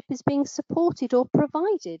leadership is being supported or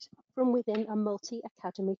provided from within a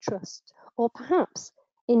multi-academy trust, or perhaps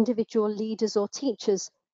individual leaders or teachers,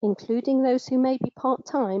 including those who may be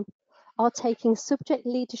part-time, are taking subject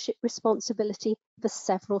leadership responsibility for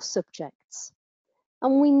several subjects.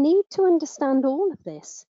 And we need to understand all of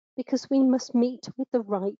this because we must meet with the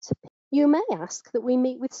right people. You may ask that we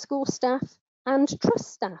meet with school staff and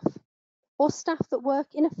trust staff, or staff that work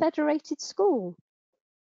in a federated school.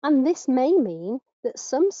 And this may mean that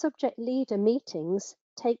some subject leader meetings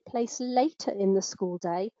take place later in the school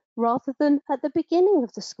day rather than at the beginning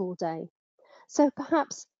of the school day. So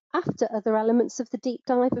perhaps after other elements of the deep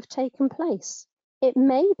dive have taken place. It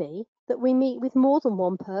may be that we meet with more than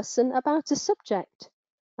one person about a subject,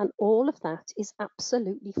 and all of that is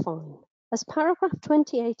absolutely fine. As paragraph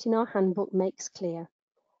 28 in our handbook makes clear,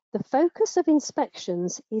 the focus of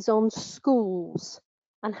inspections is on schools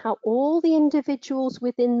and how all the individuals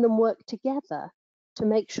within them work together to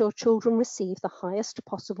make sure children receive the highest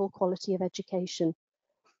possible quality of education.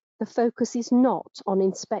 The focus is not on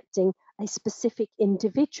inspecting a specific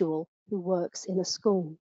individual who works in a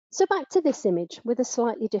school. So back to this image with a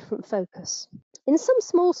slightly different focus. In some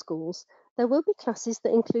small schools, there will be classes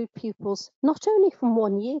that include pupils not only from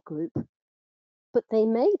one year group, but they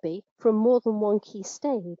may be from more than one key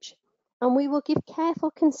stage. And we will give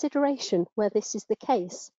careful consideration where this is the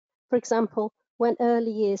case. For example, when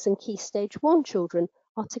early years and key stage 1 children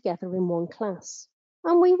are together in one class.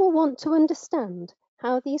 And we will want to understand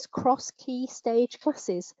how these cross-key stage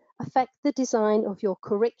classes affect the design of your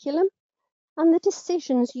curriculum and the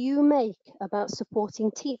decisions you make about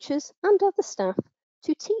supporting teachers and other staff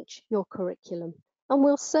to teach your curriculum. And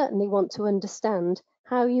we'll certainly want to understand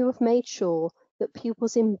how you have made sure that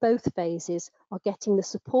pupils in both phases are getting the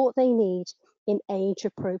support they need in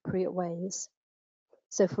age-appropriate ways.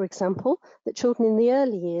 So, for example, that children in the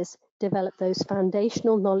early years develop those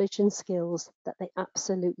foundational knowledge and skills that they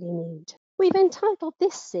absolutely need. We've entitled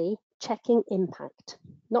this C, Checking Impact,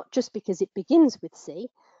 not just because it begins with C,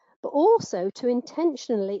 but also to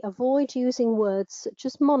intentionally avoid using words such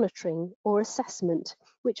as monitoring or assessment,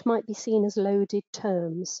 which might be seen as loaded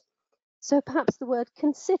terms. So perhaps the word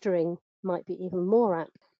considering might be even more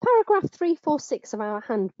apt. Paragraph 346 of our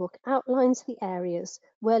handbook outlines the areas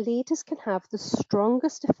where leaders can have the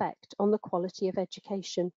strongest effect on the quality of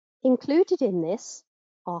education. Included in this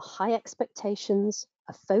are high expectations,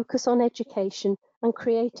 a focus on education, and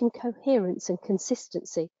creating coherence and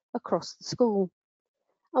consistency across the school.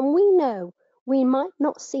 And we know we might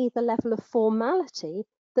not see the level of formality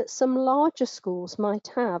that some larger schools might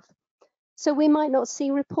have. So we might not see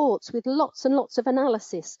reports with lots and lots of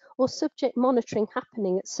analysis or subject monitoring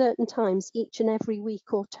happening at certain times each and every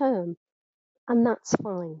week or term. And that's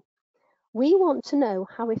fine. We want to know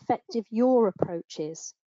how effective your approach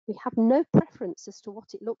is. We have no preference as to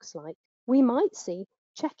what it looks like. We might see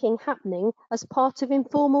checking happening as part of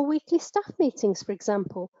informal weekly staff meetings, for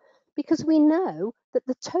example, because we know that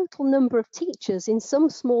the total number of teachers in some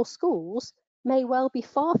small schools may well be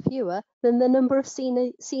far fewer than the number of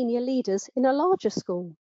senior leaders in a larger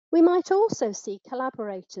school. We might also see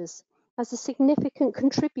collaborators as a significant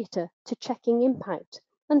contributor to checking impact,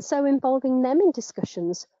 and so involving them in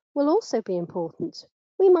discussions will also be important.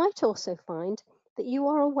 We might also find that you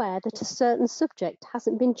are aware that a certain subject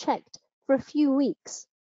hasn't been checked for a few weeks.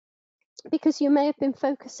 because you may have been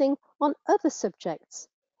focusing on other subjects,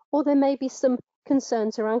 or there may be some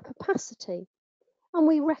concerns around capacity, and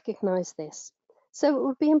we recognise this. So it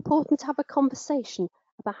would be important to have a conversation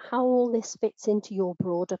about how all this fits into your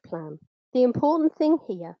broader plan. The important thing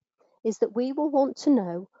here is that we will want to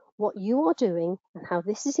know what you are doing and how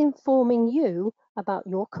this is informing you about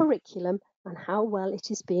your curriculum and how well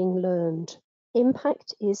it is being learned.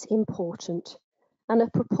 Impact is important, and a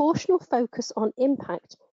proportional focus on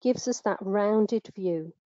impact gives us that rounded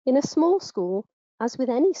view. In a small school, as with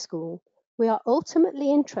any school, we are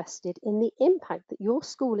ultimately interested in the impact that your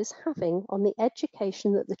school is having on the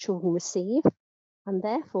education that the children receive, and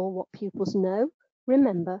therefore what pupils know,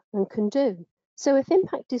 remember, and can do. So if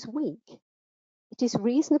impact is weak, it is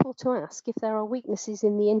reasonable to ask if there are weaknesses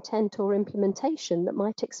in the intent or implementation that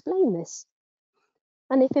might explain this.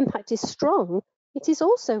 And if impact is strong, it is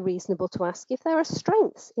also reasonable to ask if there are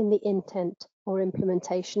strengths in the intent or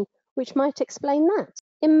implementation which might explain that.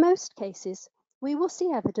 In most cases, we will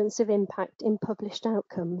see evidence of impact in published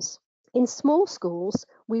outcomes. In small schools,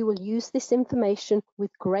 we will use this information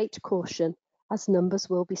with great caution, as numbers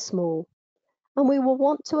will be small. And we will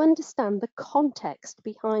want to understand the context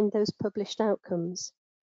behind those published outcomes.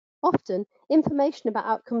 Often, information about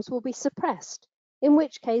outcomes will be suppressed, in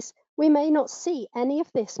which case we may not see any of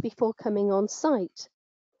this before coming on site.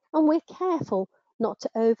 And we're careful not to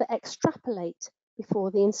over-extrapolate before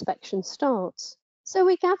the inspection starts. So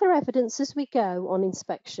we gather evidence as we go on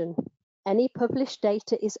inspection. Any published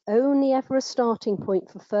data is only ever a starting point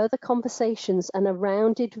for further conversations and a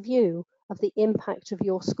rounded view of the impact of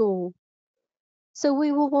your school. So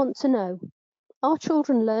we will want to know, are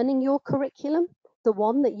children learning your curriculum, the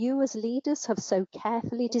one that you as leaders have so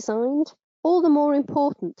carefully designed? All the more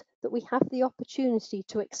important that we have the opportunity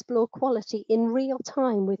to explore quality in real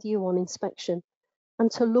time with you on inspection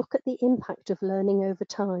and to look at the impact of learning over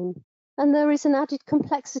time. And there is an added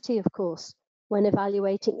complexity, of course, when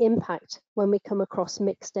evaluating impact when we come across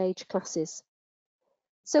mixed age classes.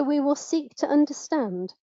 So we will seek to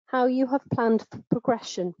understand how you have planned for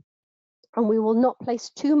progression, and we will not place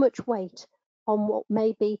too much weight on what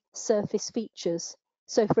may be surface features.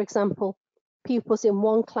 So, for example, pupils in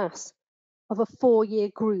one class of a 4-year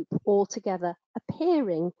group all together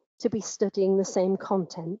appearing to be studying the same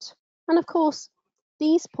content. And of course,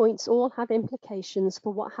 these points all have implications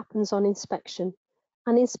for what happens on inspection,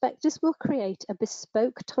 and inspectors will create a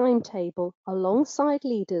bespoke timetable alongside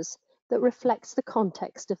leaders that reflects the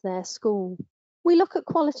context of their school. We look at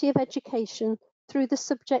quality of education through the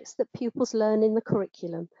subjects that pupils learn in the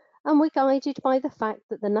curriculum, and we're guided by the fact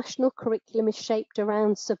that the national curriculum is shaped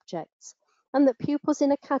around subjects, and that pupils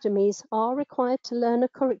in academies are required to learn a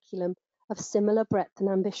curriculum of similar breadth and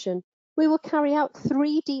ambition. We will carry out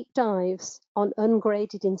 3 deep dives on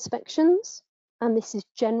ungraded inspections, and this is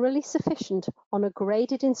generally sufficient on a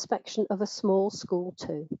graded inspection of a small school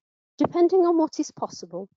too. Depending on what is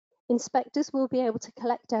possible, inspectors will be able to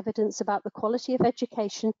collect evidence about the quality of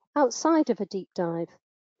education outside of a deep dive.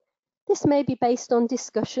 This may be based on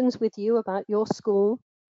discussions with you about your school,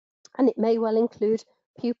 and it may well include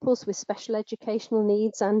pupils with special educational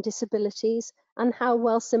needs and disabilities and how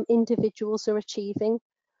well some individuals are achieving,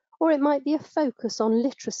 or it might be a focus on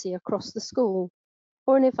literacy across the school,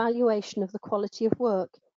 or an evaluation of the quality of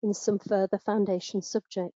work in some further foundation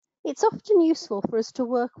subject. It's often useful for us to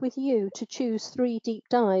work with you to choose 3 deep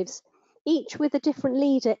dives, each with a different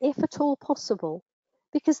leader if at all possible,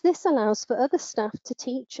 because this allows for other staff to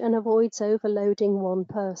teach and avoids overloading one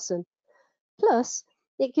person. Plus,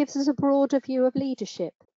 it gives us a broader view of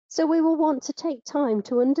leadership, so we will want to take time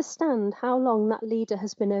to understand how long that leader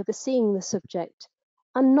has been overseeing the subject,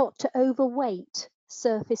 and not to overweight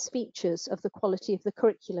surface features of the quality of the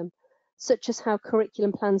curriculum, such as how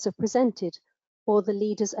curriculum plans are presented, or the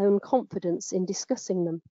leader's own confidence in discussing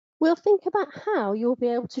them. We'll think about how you'll be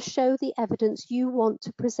able to show the evidence you want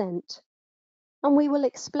to present, and we will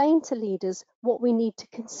explain to leaders what we need to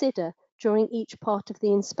consider during each part of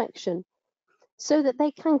the inspection, so that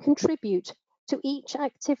they can contribute to each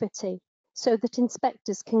activity, so that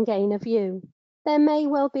inspectors can gain a view. There may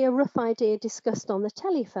well be a rough idea discussed on the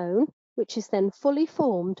telephone, which is then fully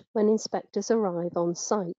formed when inspectors arrive on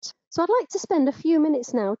site. So I'd like to spend a few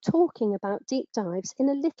minutes now talking about deep dives in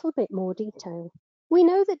a little bit more detail. We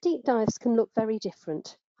know that deep dives can look very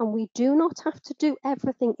different, and we do not have to do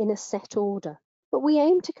everything in a set order, but we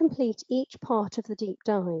aim to complete each part of the deep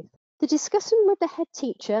dive. The discussion with the head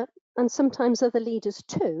teacher, and sometimes other leaders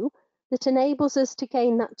too, that enables us to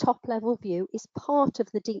gain that top-level view is part of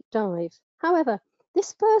the deep dive. However,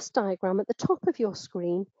 this first diagram at the top of your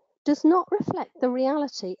screen does not reflect the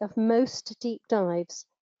reality of most deep dives,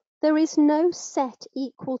 There is no set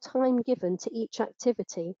equal time given to each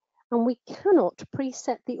activity, and we cannot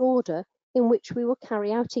preset the order in which we will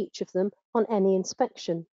carry out each of them on any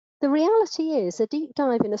inspection. The reality is a deep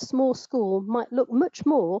dive in a small school might look much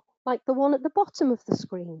more like the one at the bottom of the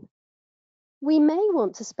screen. We may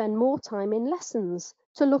want to spend more time in lessons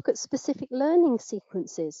to look at specific learning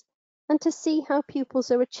sequences and to see how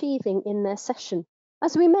pupils are achieving in their session.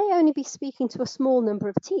 As we may only be speaking to a small number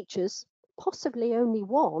of teachers, possibly only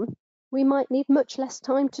one, we might need much less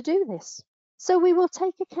time to do this. So we will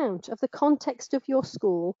take account of the context of your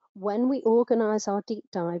school when we organise our deep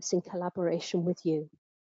dives in collaboration with you.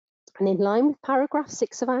 And in line with paragraph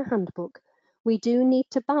 6 of our handbook, we do need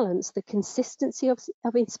to balance the consistency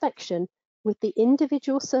of inspection with the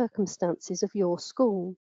individual circumstances of your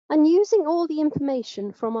school. And using all the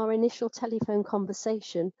information from our initial telephone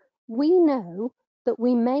conversation, we know that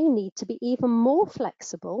we may need to be even more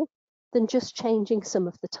flexible than just changing some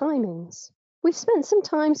of the timings. We've spent some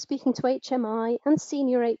time speaking to HMI and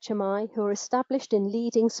senior HMI who are established in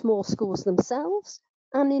leading small schools themselves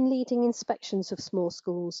and in leading inspections of small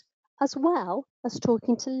schools, as well as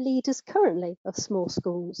talking to leaders currently of small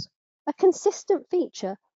schools. A consistent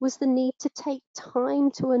feature was the need to take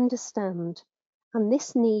time to understand, and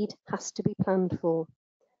this need has to be planned for.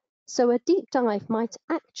 So a deep dive might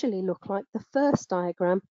actually look like the first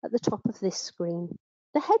diagram at the top of this screen.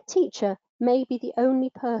 The head teacher may be the only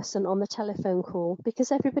person on the telephone call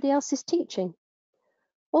because everybody else is teaching.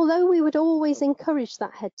 Although we would always encourage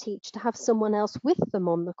that head teacher to have someone else with them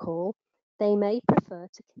on the call, they may prefer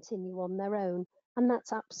to continue on their own, and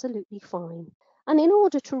that's absolutely fine. And in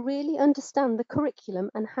order to really understand the curriculum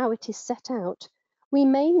and how it is set out, we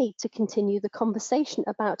may need to continue the conversation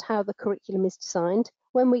about how the curriculum is designed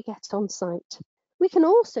when we get on site. We can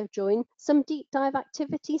also join some deep dive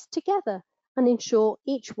activities together and ensure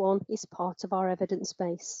each one is part of our evidence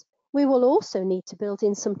base. We will also need to build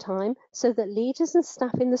in some time so that leaders and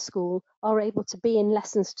staff in the school are able to be in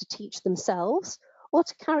lessons to teach themselves or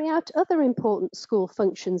to carry out other important school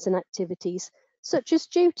functions and activities, such as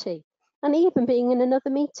duty, and even being in another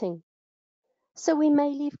meeting. So we may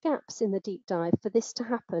leave gaps in the deep dive for this to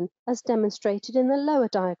happen, as demonstrated in the lower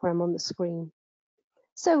diagram on the screen.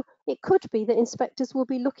 So it could be that inspectors will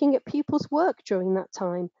be looking at pupils' work during that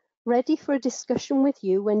time, ready for a discussion with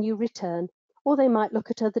you when you return, or they might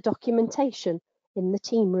look at other documentation in the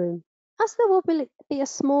team room. As there will be a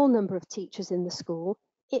small number of teachers in the school,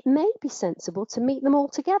 it may be sensible to meet them all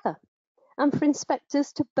together, and for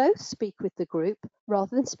inspectors to both speak with the group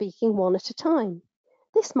rather than speaking one at a time.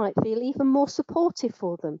 This might feel even more supportive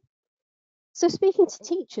for them. So speaking to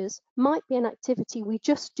teachers might be an activity we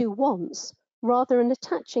just do once, rather than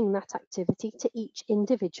attaching that activity to each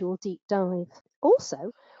individual deep dive.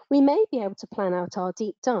 Also, we may be able to plan out our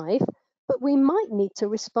deep dive, but we might need to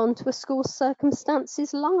respond to a school's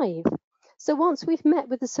circumstances live. So once we've met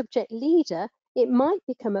with the subject leader, it might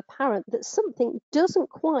become apparent that something doesn't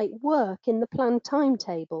quite work in the planned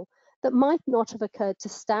timetable that might not have occurred to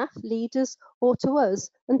staff, leaders, or to us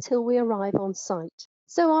until we arrive on site.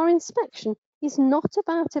 So our inspection is not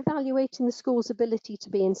about evaluating the school's ability to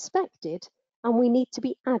be inspected, and we need to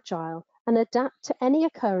be agile and adapt to any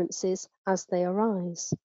occurrences as they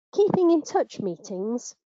arise. Keeping in touch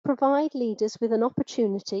meetings provide leaders with an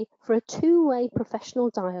opportunity for a two-way professional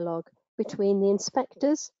dialogue between the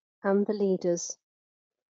inspectors and the leaders,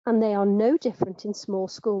 and they are no different in small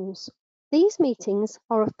schools. These meetings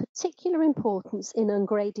are of particular importance in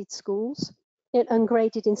ungraded schools, in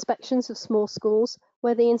ungraded inspections of small schools,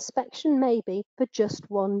 where the inspection may be for just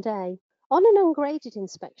one day. On an ungraded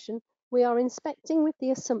inspection, we are inspecting with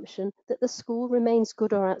the assumption that the school remains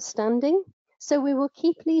good or outstanding, so we will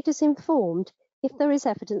keep leaders informed if there is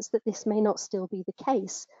evidence that this may not still be the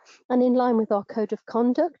case, and in line with our code of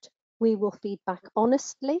conduct, we will feed back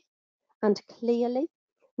honestly and clearly,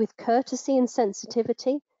 with courtesy and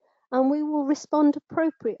sensitivity, and we will respond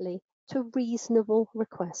appropriately to reasonable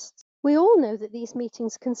requests. We all know that these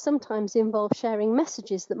meetings can sometimes involve sharing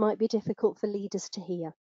messages that might be difficult for leaders to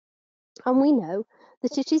hear. And we know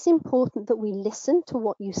that it is important that we listen to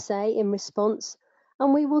what you say in response,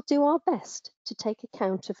 and we will do our best to take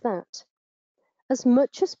account of that. As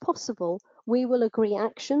much as possible, we will agree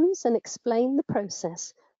actions and explain the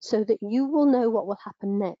process so that you will know what will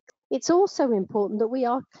happen next. It's also important that we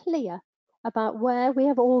are clear about where we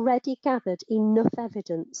have already gathered enough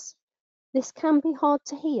evidence. This can be hard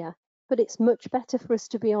to hear, but it's much better for us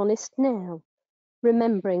to be honest now,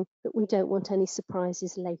 remembering that we don't want any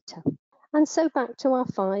surprises later. And so back to our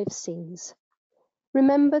 5 C's.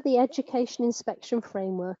 Remember, the education inspection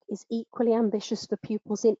framework is equally ambitious for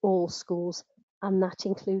pupils in all schools, and that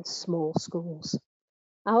includes small schools.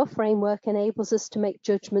 Our framework enables us to make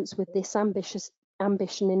judgments with this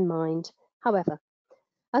ambition in mind. However,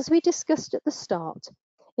 as we discussed at the start,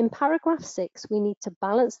 in paragraph 6, we need to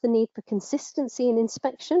balance the need for consistency in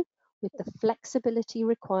inspection with the flexibility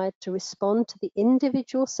required to respond to the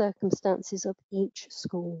individual circumstances of each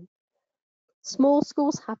school. Small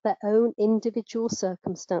schools have their own individual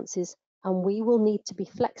circumstances, and we will need to be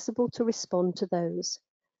flexible to respond to those.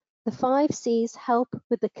 The 5 C's help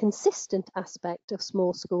with the consistent aspect of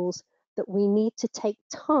small schools that we need to take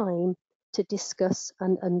time to discuss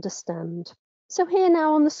and understand. So here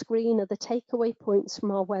now on the screen are the takeaway points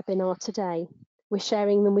from our webinar today. We're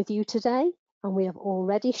sharing them with you today, and we have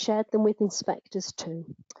already shared them with inspectors too.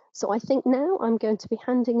 So I think now I'm going to be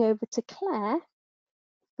handing over to Claire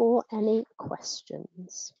for any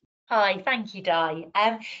questions. Hi, thank you, Di.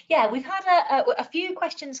 Yeah, we've had a few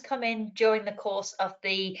questions come in during the course of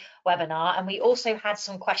the webinar, and we also had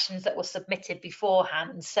some questions that were submitted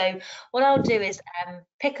beforehand. So what I'll do is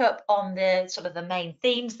pick up on the sort of the main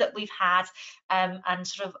themes that we've had, and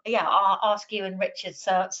sort of, yeah, I'll ask you and Richard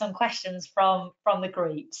some questions from the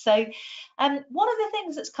group. So one of the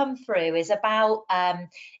things that's come through is about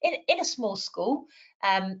in a small school,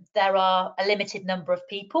 there are a limited number of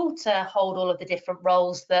people to hold all of the different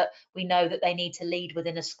roles that we know that they need to lead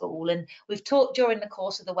within a school. And we've talked during the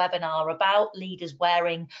course of the webinar about leaders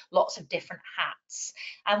wearing lots of different hats.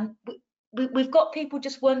 And we've got people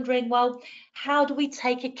just wondering, well, how do we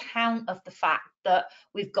take account of the fact that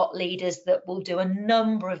we've got leaders that will do a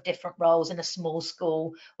number of different roles in a small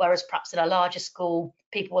school, whereas perhaps in a larger school,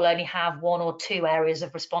 people will only have 1 or 2 areas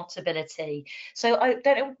of responsibility. So I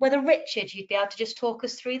don't know whether, Richard, you'd be able to just talk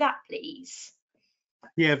us through that, please.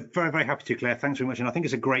 Yeah, very, very happy to, Claire. Thanks very much. And I think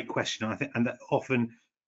it's a great question. I think, and that often,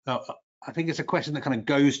 I think it's a question that kind of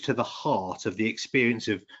goes to the heart of the experience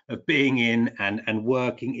of being in and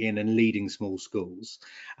working in and leading small schools.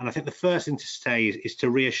 And I think the first thing to say is to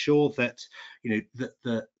reassure that, you know,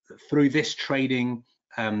 that through this training,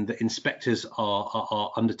 that inspectors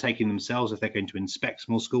are undertaking themselves if they're going to inspect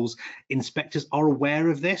small schools. Inspectors are aware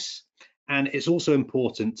of this, and it's also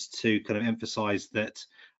important to kind of emphasise that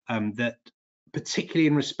that particularly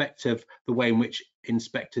in respect of the way in which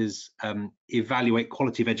inspectors evaluate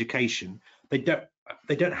quality of education, they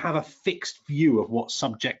don't have a fixed view of what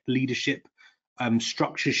subject leadership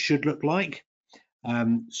structures should look like.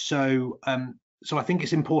 So I think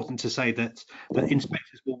it's important to say that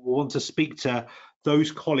inspectors will want to speak to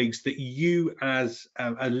those colleagues that you as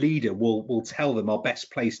a leader will tell them are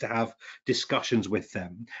best placed to have discussions with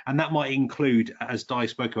them, and that might include, as Di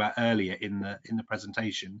spoke about earlier in the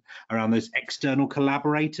presentation, around those external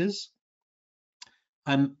collaborators.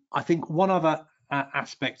 I think one other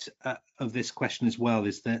aspect of this question as well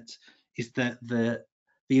is that the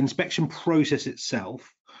inspection process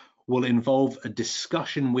itself will involve a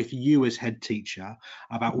discussion with you as head teacher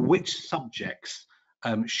about which subjects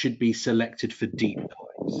should be selected for deep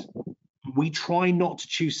dives. We try not to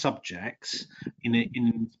choose subjects in an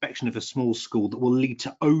inspection of a small school that will lead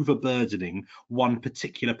to overburdening one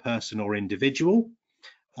particular person or individual,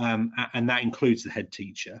 and that includes the head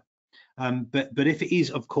teacher. But if it is,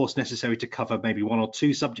 of course, necessary to cover maybe 1 or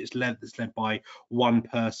 2 subjects that's led by one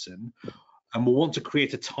person, and we'll want to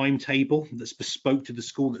create a timetable that's bespoke to the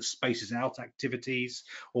school that spaces out activities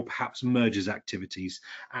or perhaps merges activities.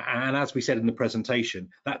 And as we said in the presentation,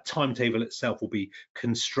 that timetable itself will be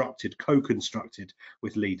constructed, co-constructed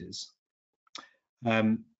with leaders.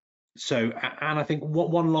 And I think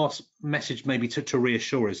one last message maybe to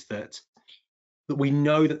reassure is that we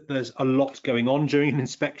know that there's a lot going on during an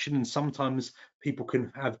inspection, and sometimes people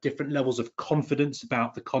can have different levels of confidence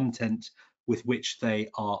about the content with which they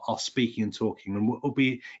are speaking and talking.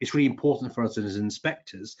 And it's really important for us as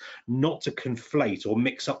inspectors not to conflate or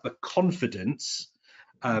mix up the confidence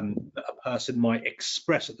that a person might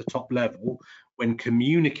express at the top level when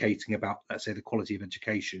communicating about, let's say, the quality of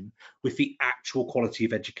education with the actual quality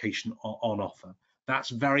of education on offer. That's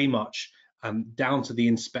very much down to the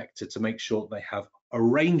inspector to make sure they have a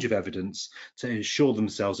range of evidence to assure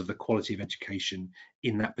themselves of the quality of education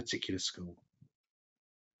in that particular school.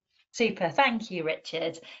 Super, thank you,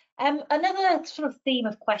 Richard. Another sort of theme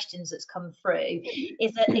of questions that's come through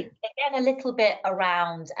is that, again, a little bit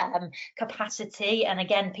around capacity, and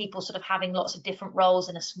again, people sort of having lots of different roles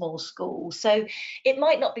in a small school. So it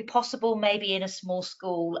might not be possible maybe in a small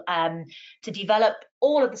school to develop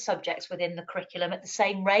all of the subjects within the curriculum at the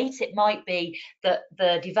same rate. It might be that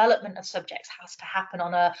the development of subjects has to happen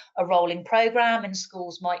on a rolling programme, and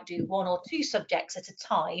schools might do 1 or 2 subjects at a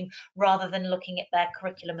time rather than looking at their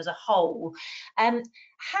curriculum as a whole.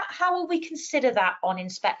 how will we consider that on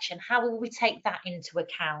inspection? How will we take that into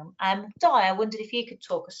account? Di, I wondered if you could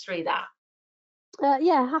talk us through that.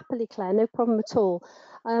 Yeah, happily, Claire, no problem at all.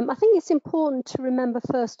 I think it's important to remember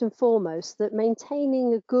first and foremost that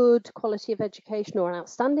maintaining a good quality of education, or an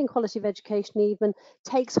outstanding quality of education even,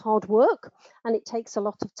 takes hard work, and it takes a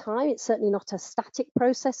lot of time. It's certainly not a static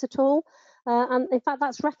process at all. And in fact,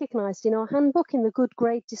 that's recognised in our handbook in the good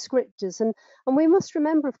grade descriptors. And we must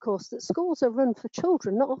remember, of course, that schools are run for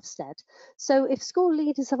children, not Ofsted. So if school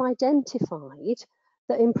leaders have identified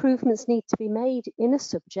that improvements need to be made in a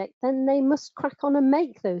subject, then they must crack on and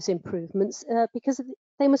make those improvements, because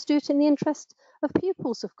they must do it in the interest of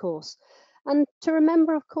pupils, of course. And to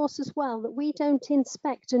remember, of course, as well, that we don't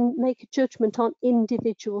inspect and make a judgment on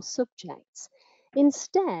individual subjects.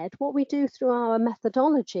 Instead, what we do through our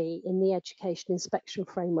methodology in the education inspection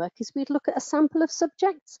framework is we'd look at a sample of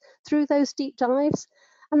subjects through those deep dives,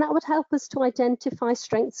 and that would help us to identify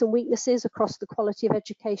strengths and weaknesses across the quality of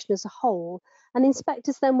education as a whole. And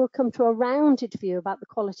inspectors then will come to a rounded view about the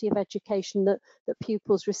quality of education that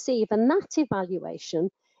pupils receive. And that evaluation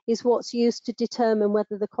is what's used to determine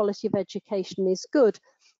whether the quality of education is good.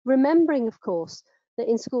 Remembering, of course, that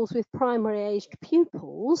in schools with primary aged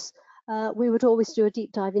pupils, we would always do a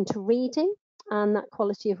deep dive into reading, and that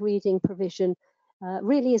quality of reading provision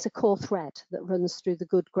really is a core thread that runs through the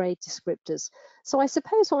good grade descriptors. So I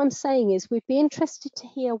suppose what I'm saying is we'd be interested to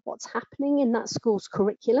hear what's happening in that school's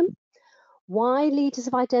curriculum, why leaders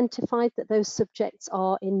have identified that those subjects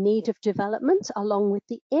are in need of development, along with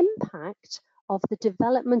the impact of the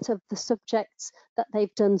development of the subjects that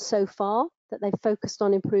they've done so far, that they've focused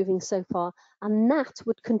on improving so far, and that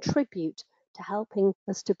would contribute to helping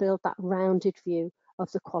us to build that rounded view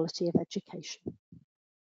of the quality of education.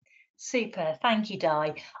 Super, thank you,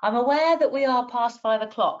 Di. I'm aware that we are past 5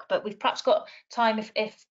 o'clock, but we've perhaps got time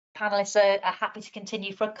if panelists are happy to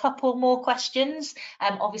continue for a couple more questions.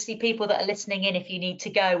 Obviously, people that are listening in, if you need to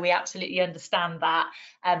go, we absolutely understand that.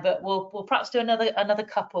 But we'll perhaps do another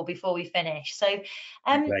couple before we finish. So,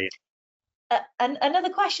 another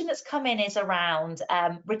question that's come in is around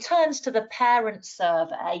returns to the parent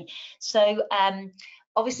survey. So,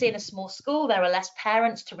 obviously, in a small school, there are less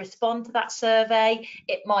parents to respond to that survey.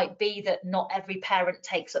 It might be that not every parent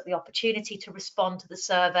takes up the opportunity to respond to the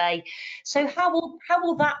survey. So how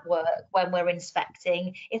will that work when we're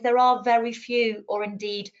inspecting if there are very few or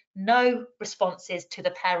indeed no responses to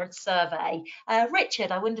the parent survey?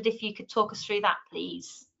 Richard, I wondered if you could talk us through that,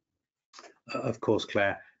 please. Of course,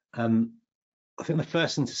 Claire. I think the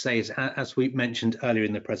first thing to say is, as we mentioned earlier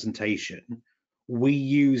in the presentation, we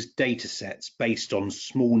use data sets based on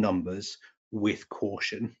small numbers with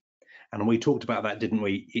caution. And we talked about that, didn't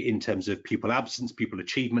we, in terms of pupil absence, pupil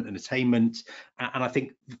achievement and attainment. And I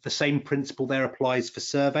think the same principle there applies for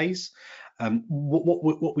surveys.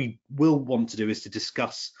 What we will want to do is to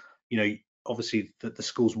discuss, obviously the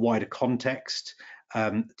school's wider context,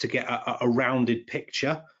 to get a rounded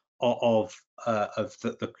picture of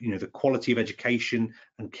the quality of education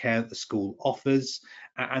and care that the school offers,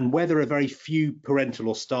 and where there are very few parental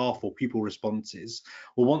or staff or pupil responses,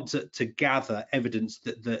 we'll want to gather evidence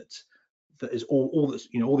that is all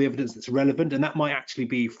the evidence that's relevant, and that might actually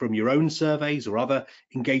be from your own surveys or other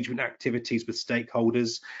engagement activities with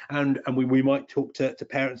stakeholders, and we might talk to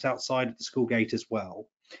parents outside of the school gate as well.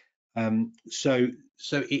 So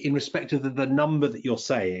in respect of the number that you're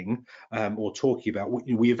saying or talking about,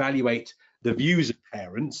 we evaluate the views of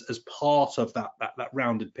parents as part of that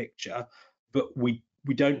rounded picture, but we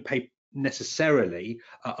don't pay necessarily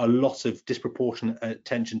a lot of disproportionate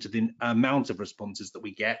attention to the amount of responses that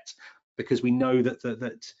we get, because we know that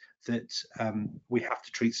we have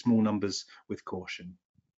to treat small numbers with caution.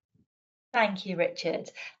 Thank you, Richard.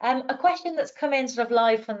 A question that's come in sort of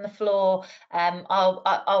live from the floor.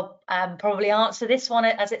 I'll probably answer this one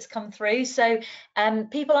as it's come through. So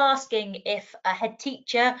people asking if a head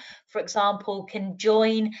teacher, for example, can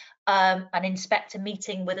join an inspector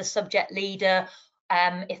meeting with a subject leader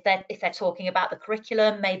if they're talking about the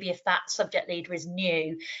curriculum, maybe if that subject leader is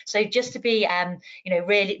new. So just to be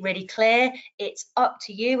really clear, it's up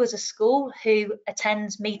to you as a school who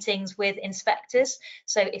attends meetings with inspectors.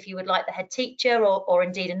 So if you would like the head teacher or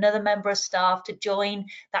indeed another member of staff to join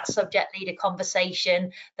that subject leader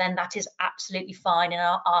conversation, then that is absolutely fine, and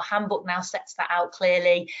our handbook now sets that out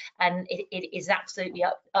clearly, and it is absolutely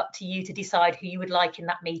up to you to decide who you would like in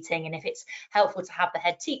that meeting, and if it's helpful to have the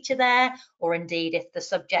head teacher there, or indeed if the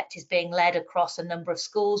subject is being led across a number of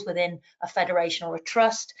schools within a federation or a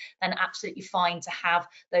trust, then absolutely fine to have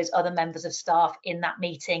those other members of staff in that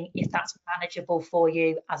meeting if that's manageable for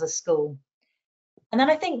you as a school. And then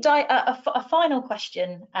I think a final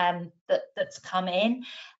question that's come in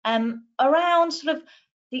around sort of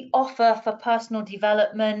the offer for personal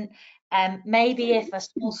development. Maybe if a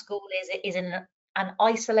small school is in an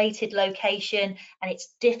isolated location and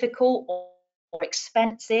it's difficult or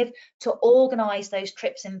expensive to organise those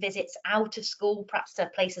trips and visits out of school, perhaps to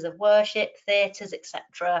places of worship, theatres,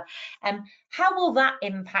 etc. How will that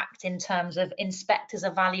impact in terms of inspectors'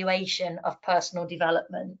 evaluation of personal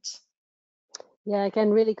development? Yeah, again,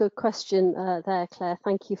 really good question there, Claire.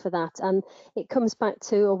 Thank you for that. And it comes back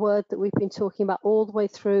to a word that we've been talking about all the way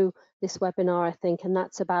through this webinar, I think, and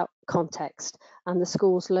that's about context and the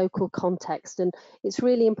school's local context. And it's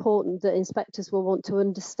really important that inspectors will want to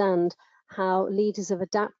understand how leaders have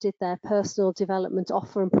adapted their personal development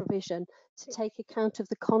offer and provision to take account of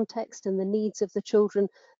the context and the needs of the children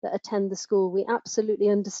that attend the school. We absolutely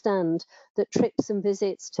understand that trips and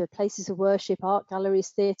visits to places of worship, art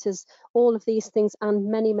galleries, theatres, all of these things and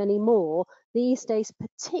many, many more, these days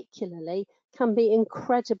particularly, can be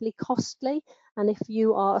incredibly costly. And if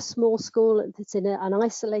you are a small school that's in an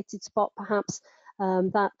isolated spot, perhaps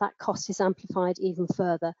that cost is amplified even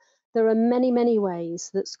further. There are many, many ways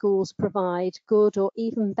that schools provide good or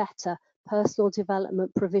even better personal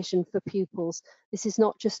development provision for pupils. This is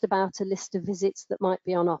not just about a list of visits that might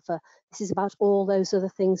be on offer. This is about all those other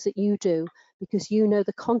things that you do because you know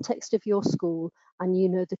the context of your school and you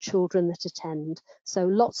know the children that attend. So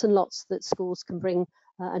lots and lots that schools can bring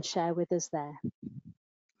and share with us there.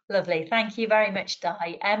 Lovely, thank you very much,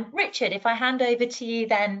 Di. Richard, if I hand over to you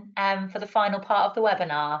then for the final part of the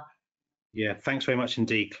webinar. Yeah, thanks very much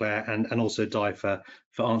indeed, Claire, and also Di for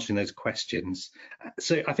answering those questions.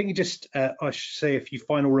 So I think I should say a few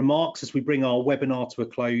final remarks as we bring our webinar to a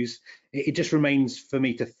close. It just remains for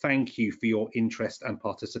me to thank you for your interest and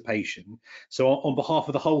participation. So on behalf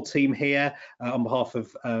of the whole team here, on behalf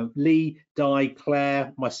of Lee, Di,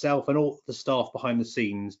 Claire, myself, and all the staff behind the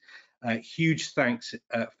scenes, huge thanks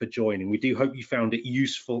for joining. We do hope you found it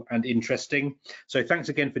useful and interesting. So thanks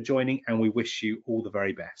again for joining, and we wish you all the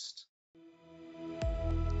very best.